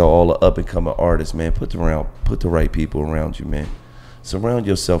want to tell all the up and coming artists, man, put the right people around you, man. Surround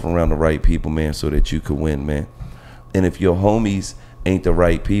yourself around the right people, man, so that you could win, man. And if your homies ain't the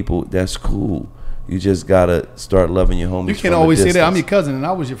right people, that's cool. You just gotta start loving your homies. You can't always say that. I'm your cousin and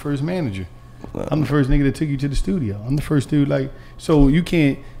I was your first manager. I'm the first nigga that took you to the studio. I'm the first dude, like, so you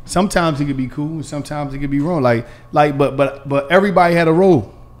can't. Sometimes it could be cool, and sometimes it could be wrong. But everybody had a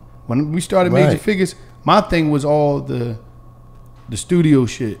role. When we started Major Figures, my thing was all the studio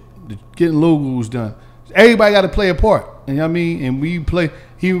shit, getting logos done. Everybody got to play a part. You know what I mean? And we play.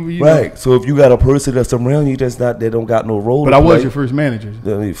 Right. So if you got a person that's around you they don't got no role. But to I was play, your first manager.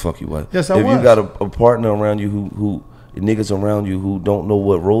 Then fuck you what? Yes, I was. If you got a partner around you who niggas around you who don't know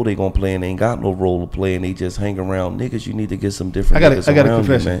what role they gonna play and ain't got no role to play and they just hang around niggas, you need to get some different. I got a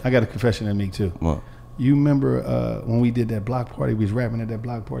confession. You, man. I got a confession to make too. What? You remember when we did that block party? We was rapping at that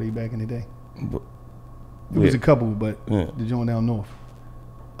block party back in the day. It was a couple, but the joint down north.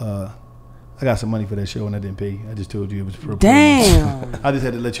 I got some money for that show and I didn't pay. I just told you it was for a Damn. I just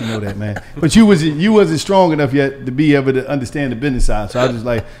had to let you know that, man. But you wasn't strong enough yet to be able to understand the business side. So I was just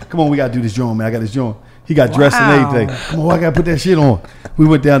like, come on, we got to do this joint, man. I got this joint. He got dressed and everything. Come on, I got to put that shit on. We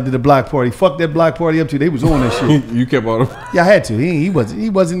went down to the block party. Fuck that block party up to. They was on that shit. You kept on. Yeah, I had to. He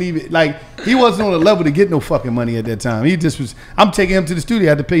wasn't even like, he wasn't on the level to get no fucking money at that time. He just was. I'm taking him to the studio. I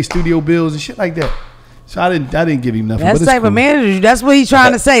had to pay studio bills and shit like that. So I didn't give him nothing. That's the type of manager. That's what he's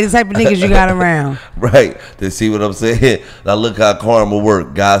trying to say. The type of niggas you got around. Right. To see what I'm saying. Now look how karma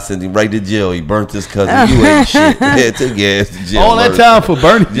worked. God sent him right to jail. He burnt his cousin. You ain't shit. Yeah, took your ass to jail. All that time for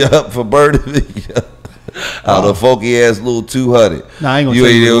burning. Yeah, for burning me. Out of funky ass little 200. Nah, I ain't gonna you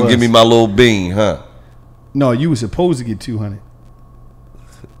tell you ain't gonna give me my little bean, huh? No, you were supposed to get 200.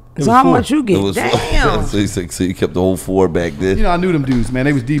 So how much you get? Damn. So you kept the whole 4 back then. You know, I knew them dudes, man.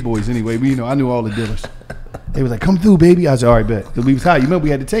 They was D-boys anyway. But, you know, I knew all the dealers. They was like, come through, baby. I was like, all right, bet. Because we was hot. You remember we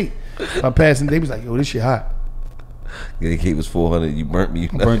had to take. By passing, they was like, yo, this shit hot. The cake was 400. You burnt me.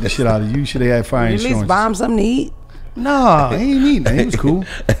 I burnt the shit out of you. You should have had fire At insurance. least buy him something to eat. Nah, he ain't eating that. He was cool.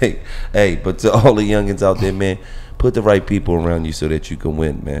 Hey, but to all the youngins out there, man, put the right people around you so that you can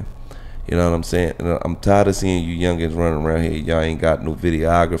win, man. You know what I'm saying? And I'm tired of seeing you youngins running around here. Y'all ain't got no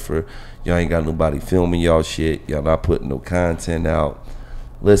videographer. Y'all ain't got nobody filming y'all shit. Y'all not putting no content out.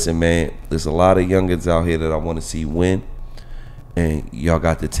 Listen, man, there's a lot of youngins out here that I want to see win. And y'all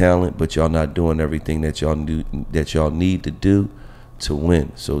got the talent, but y'all not doing everything that y'all need to do to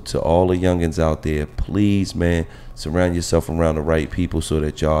win. So to all the youngins out there, please, man, surround yourself around the right people so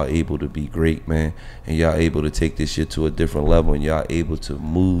that y'all are able to be great, man, and y'all able to take this shit to a different level, and y'all able to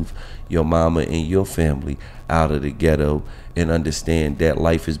move your mama and your family out of the ghetto and understand that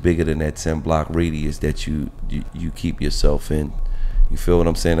life is bigger than that 10-block radius that you keep yourself in. You feel what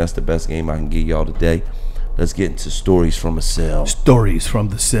I'm saying? That's the best game I can give y'all today. Let's get into stories from a cell. Stories from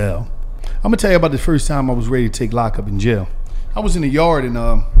the cell. I'm gonna tell you about the first time I was ready to take lockup in jail. I was in the yard and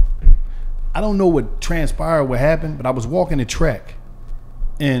I don't know what transpired, what happened, but I was walking the track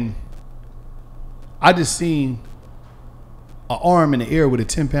and I just seen an arm in the air with a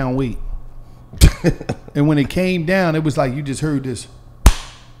 10-pound weight. And when it came down, it was like you just heard this.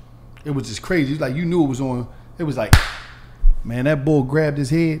 It was just crazy. It was like you knew it was on. It was like, man, that bull grabbed his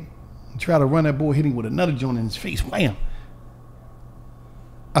head and tried to run that bull, hit him with another joint in his face. Wham!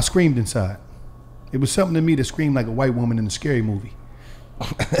 I screamed inside. It was something to me that screamed like a white woman in a scary movie.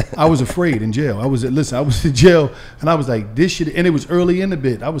 I was afraid in jail. I was in jail and I was like, this shit, and it was early in the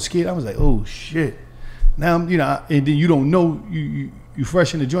bit. I was scared. I was like, oh shit. Now, you know, and then you don't know, you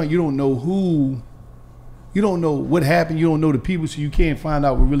fresh in the joint, you don't know who, you don't know what happened, you don't know the people, so you can't find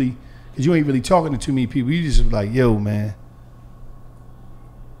out what really, because you ain't really talking to too many people. You just like, yo, man.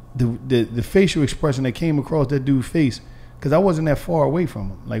 The facial expression that came across that dude's face, because I wasn't that far away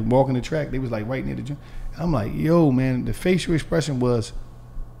from him. Like walking the track, they was like right near the joint. I'm like, yo, man, the facial expression was,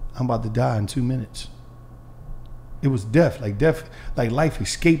 I'm about to die in 2 minutes. It was death, like life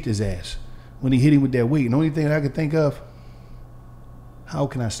escaped his ass when he hit him with that weight. And the only thing that I could think of, how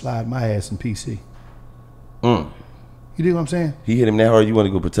can I slide my ass in PC? You dig what I'm saying? He hit him that hard, you want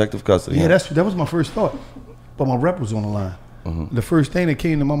to go protective custody? Yeah, that was my first thought. But my rep was on the line. Mm-hmm. The first thing that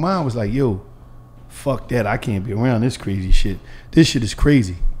came to my mind was like, yo, fuck that. I can't be around this crazy shit. This shit is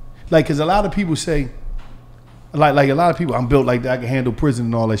crazy. Like, because a lot of people say, like a lot of people, I'm built like that, I can handle prison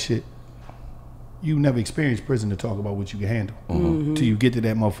and all that shit. You never experienced prison to talk about what you can handle. Mm-hmm. Till you get to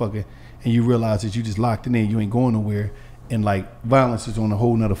that motherfucker and you realize that you just locked in there, you ain't going nowhere, and like violence is on a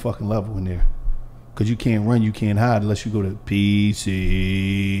whole nother fucking level in there. Because you can't run, you can't hide unless you go to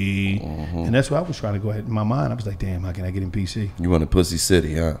PC. Mm-hmm. And that's what I was trying to go ahead in my mind. I was like, damn, how can I get in PC? You want a Pussy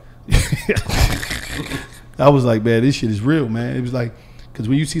City, huh? I was like, man, this shit is real, man. It was like, because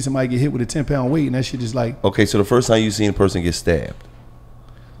when you see somebody get hit with a 10-pound weight and that shit is like. Okay, so the first time you seen a person get stabbed?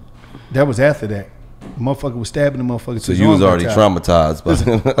 That was after that. The motherfucker was stabbing the motherfucker. So you was already traumatized.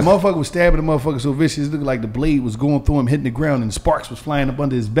 Listen, the motherfucker was stabbing the motherfucker so vicious, it looked like the blade was going through him, hitting the ground, and the sparks was flying up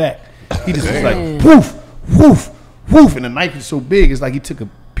under his back. He just was like, woof, woof, woof. And the knife was so big, it's like he took a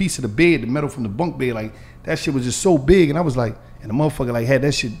piece of the bed, the metal from the bunk bed, like that shit was just so big. And I was like, and the motherfucker like had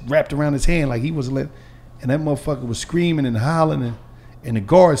that shit wrapped around his hand like he wasn't letting, and that motherfucker was screaming and hollering, and the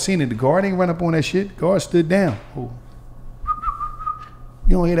guard seen it. The guard ain't run up on that shit. The guard stood down. Oh.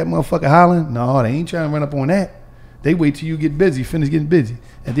 You don't hear that motherfucker hollering? No, they ain't trying to run up on that. They wait till you get busy, finish getting busy.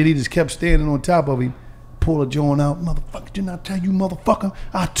 And then he just kept standing on top of him, pull a joint out. Motherfucker, did not tell you, motherfucker.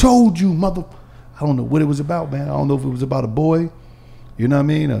 I told you, mother. I don't know what it was about, man. I don't know if it was about a boy, you know what I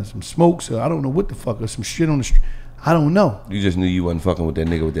mean, or some smokes, or I don't know what the fuck, or some shit on the street. I don't know. You just knew you wasn't fucking with that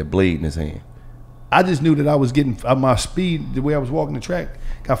nigga with that blade in his hand. I just knew that I was getting, my speed, the way I was walking the track,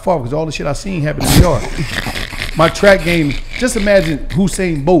 got far because all the shit I seen happened in the yard. My track game, just imagine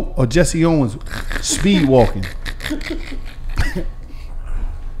Usain Bolt or Jesse Owens speed walking.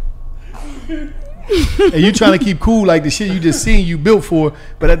 And you trying to keep cool like the shit you just seen you built for,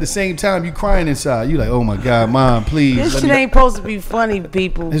 but at the same time you crying inside. You like, oh my God, Mom, please. This shit ain't supposed to be funny,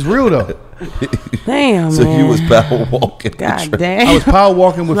 people. It's real though. Damn, so man. you was power walking. God damn. I was power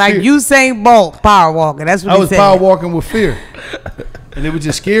walking with like fear. Like Usain Bolt, power walking. That's what I he was said. power walking with fear. And it was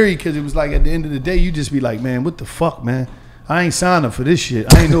just scary because it was like at the end of the day, you just be like, man, what the fuck, man? I ain't signed up for this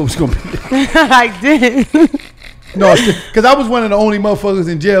shit. I ain't know it was going to be. I did. No, because I was one of the only motherfuckers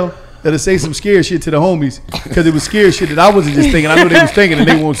in jail that'll say some scared shit to the homies because it was scared shit that I wasn't just thinking. I know they was thinking and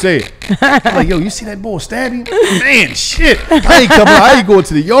they won't say it. I'm like, yo, you see that boy stab him? Man, shit. I ain't going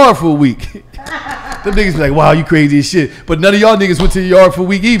to the yard for a week. Them niggas be like, wow, you crazy as shit. But none of y'all niggas went to the yard for a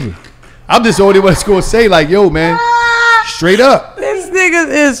week either. I'm just the only one that's going to say like, yo, man, straight up. This nigga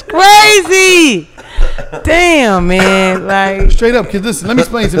is crazy. Damn, man. Like, straight up, because listen, let me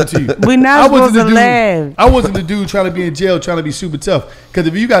explain something to you. We not supposed to laugh. I wasn't the dude trying to be in jail, trying to be super tough. Because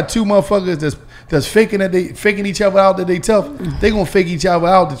if you got two motherfuckers that's faking each other out that they tough, they gonna fake each other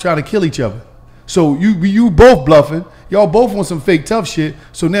out to try to kill each other. So you both bluffing. Y'all both want some fake tough shit.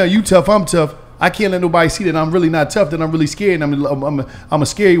 So now you tough, I'm tough. I can't let nobody see that I'm really not tough, that I'm really scared. And I'm a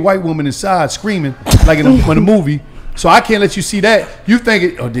scary white woman inside screaming like in a movie. So I can't let you see that. You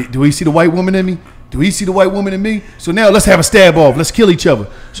thinking, oh, do he see the white woman in me? Do he see the white woman in me? So now let's have a stab off. Let's kill each other.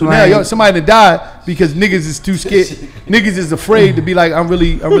 So now somebody that died because niggas is too scared. Niggas is afraid to be like, I'm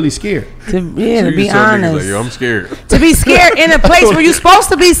really scared. To be honest. Like, yo, I'm scared. To be scared in a place where you're supposed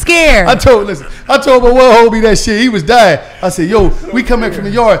to be scared. I told my one homie that shit. He was dying. I said, yo, we come back from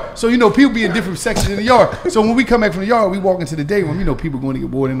the yard. So, people be in different sections in the yard. So when we come back from the yard, we walk into the day room. People going to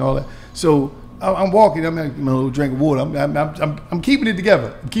get bored and all that. So I'm walking. I'm having a little drink of water. I'm keeping it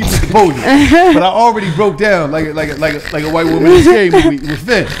together. I'm keeping it composed. But I already broke down like a white woman in a scary movie with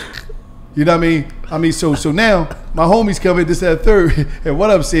Finn. You know what I mean? So now my homies come in this at third, and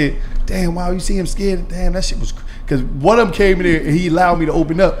one of them said, "Damn, wow, you see him scared? Damn, that shit was." Because one of them came in there and he allowed me to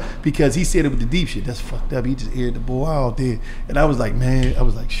open up because he said it was the deep shit. That's fucked up. He just aired the boy out there, and I was like, man,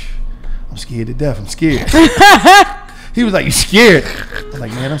 I'm scared to death. I'm scared. He was like, you scared? I'm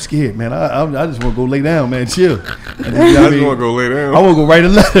like, man, I'm scared, man. I just want to go lay down, man. Chill. I just want to go lay down. I want to go write a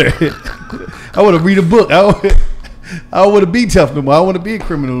letter. I want to read a book. I don't want to be tough no more. I don't want to be a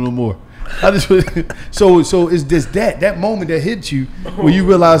criminal no more. So it's just that moment that hits you when you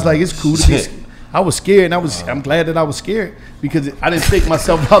realize like it's cool to be scared. I was scared, and I'm glad that I was scared because I didn't fake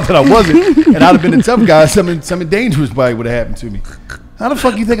myself out that I wasn't, and I'd have been a tough guy. Something dangerous probably would have happened to me. How the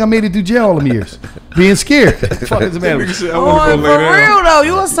fuck you think I made it through jail all them years? Being scared. What the fuck is the matter with you? For real though,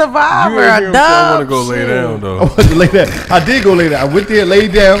 you a survivor, a dog. I want to go lay down though. I wanted to lay down. I did go lay down. I went there,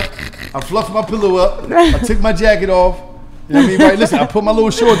 laid down. I fluffed my pillow up. I took my jacket off. You know what I mean? Right? Listen, I put my little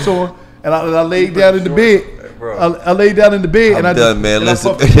shorts on, and I laid down in the bed. I laid down in the bed and I done, man.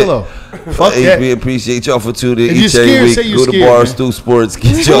 Listen, fuck that. We appreciate y'all for tuning in each every week. Go to Barstool Sports,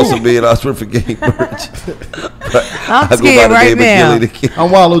 get y'all some $1 million worth of game merch. I'm scared right now.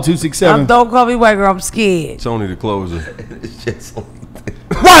 I'm Wallow 267. Don't call me white girl. I'm scared. Tony the closer.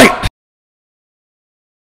 Right.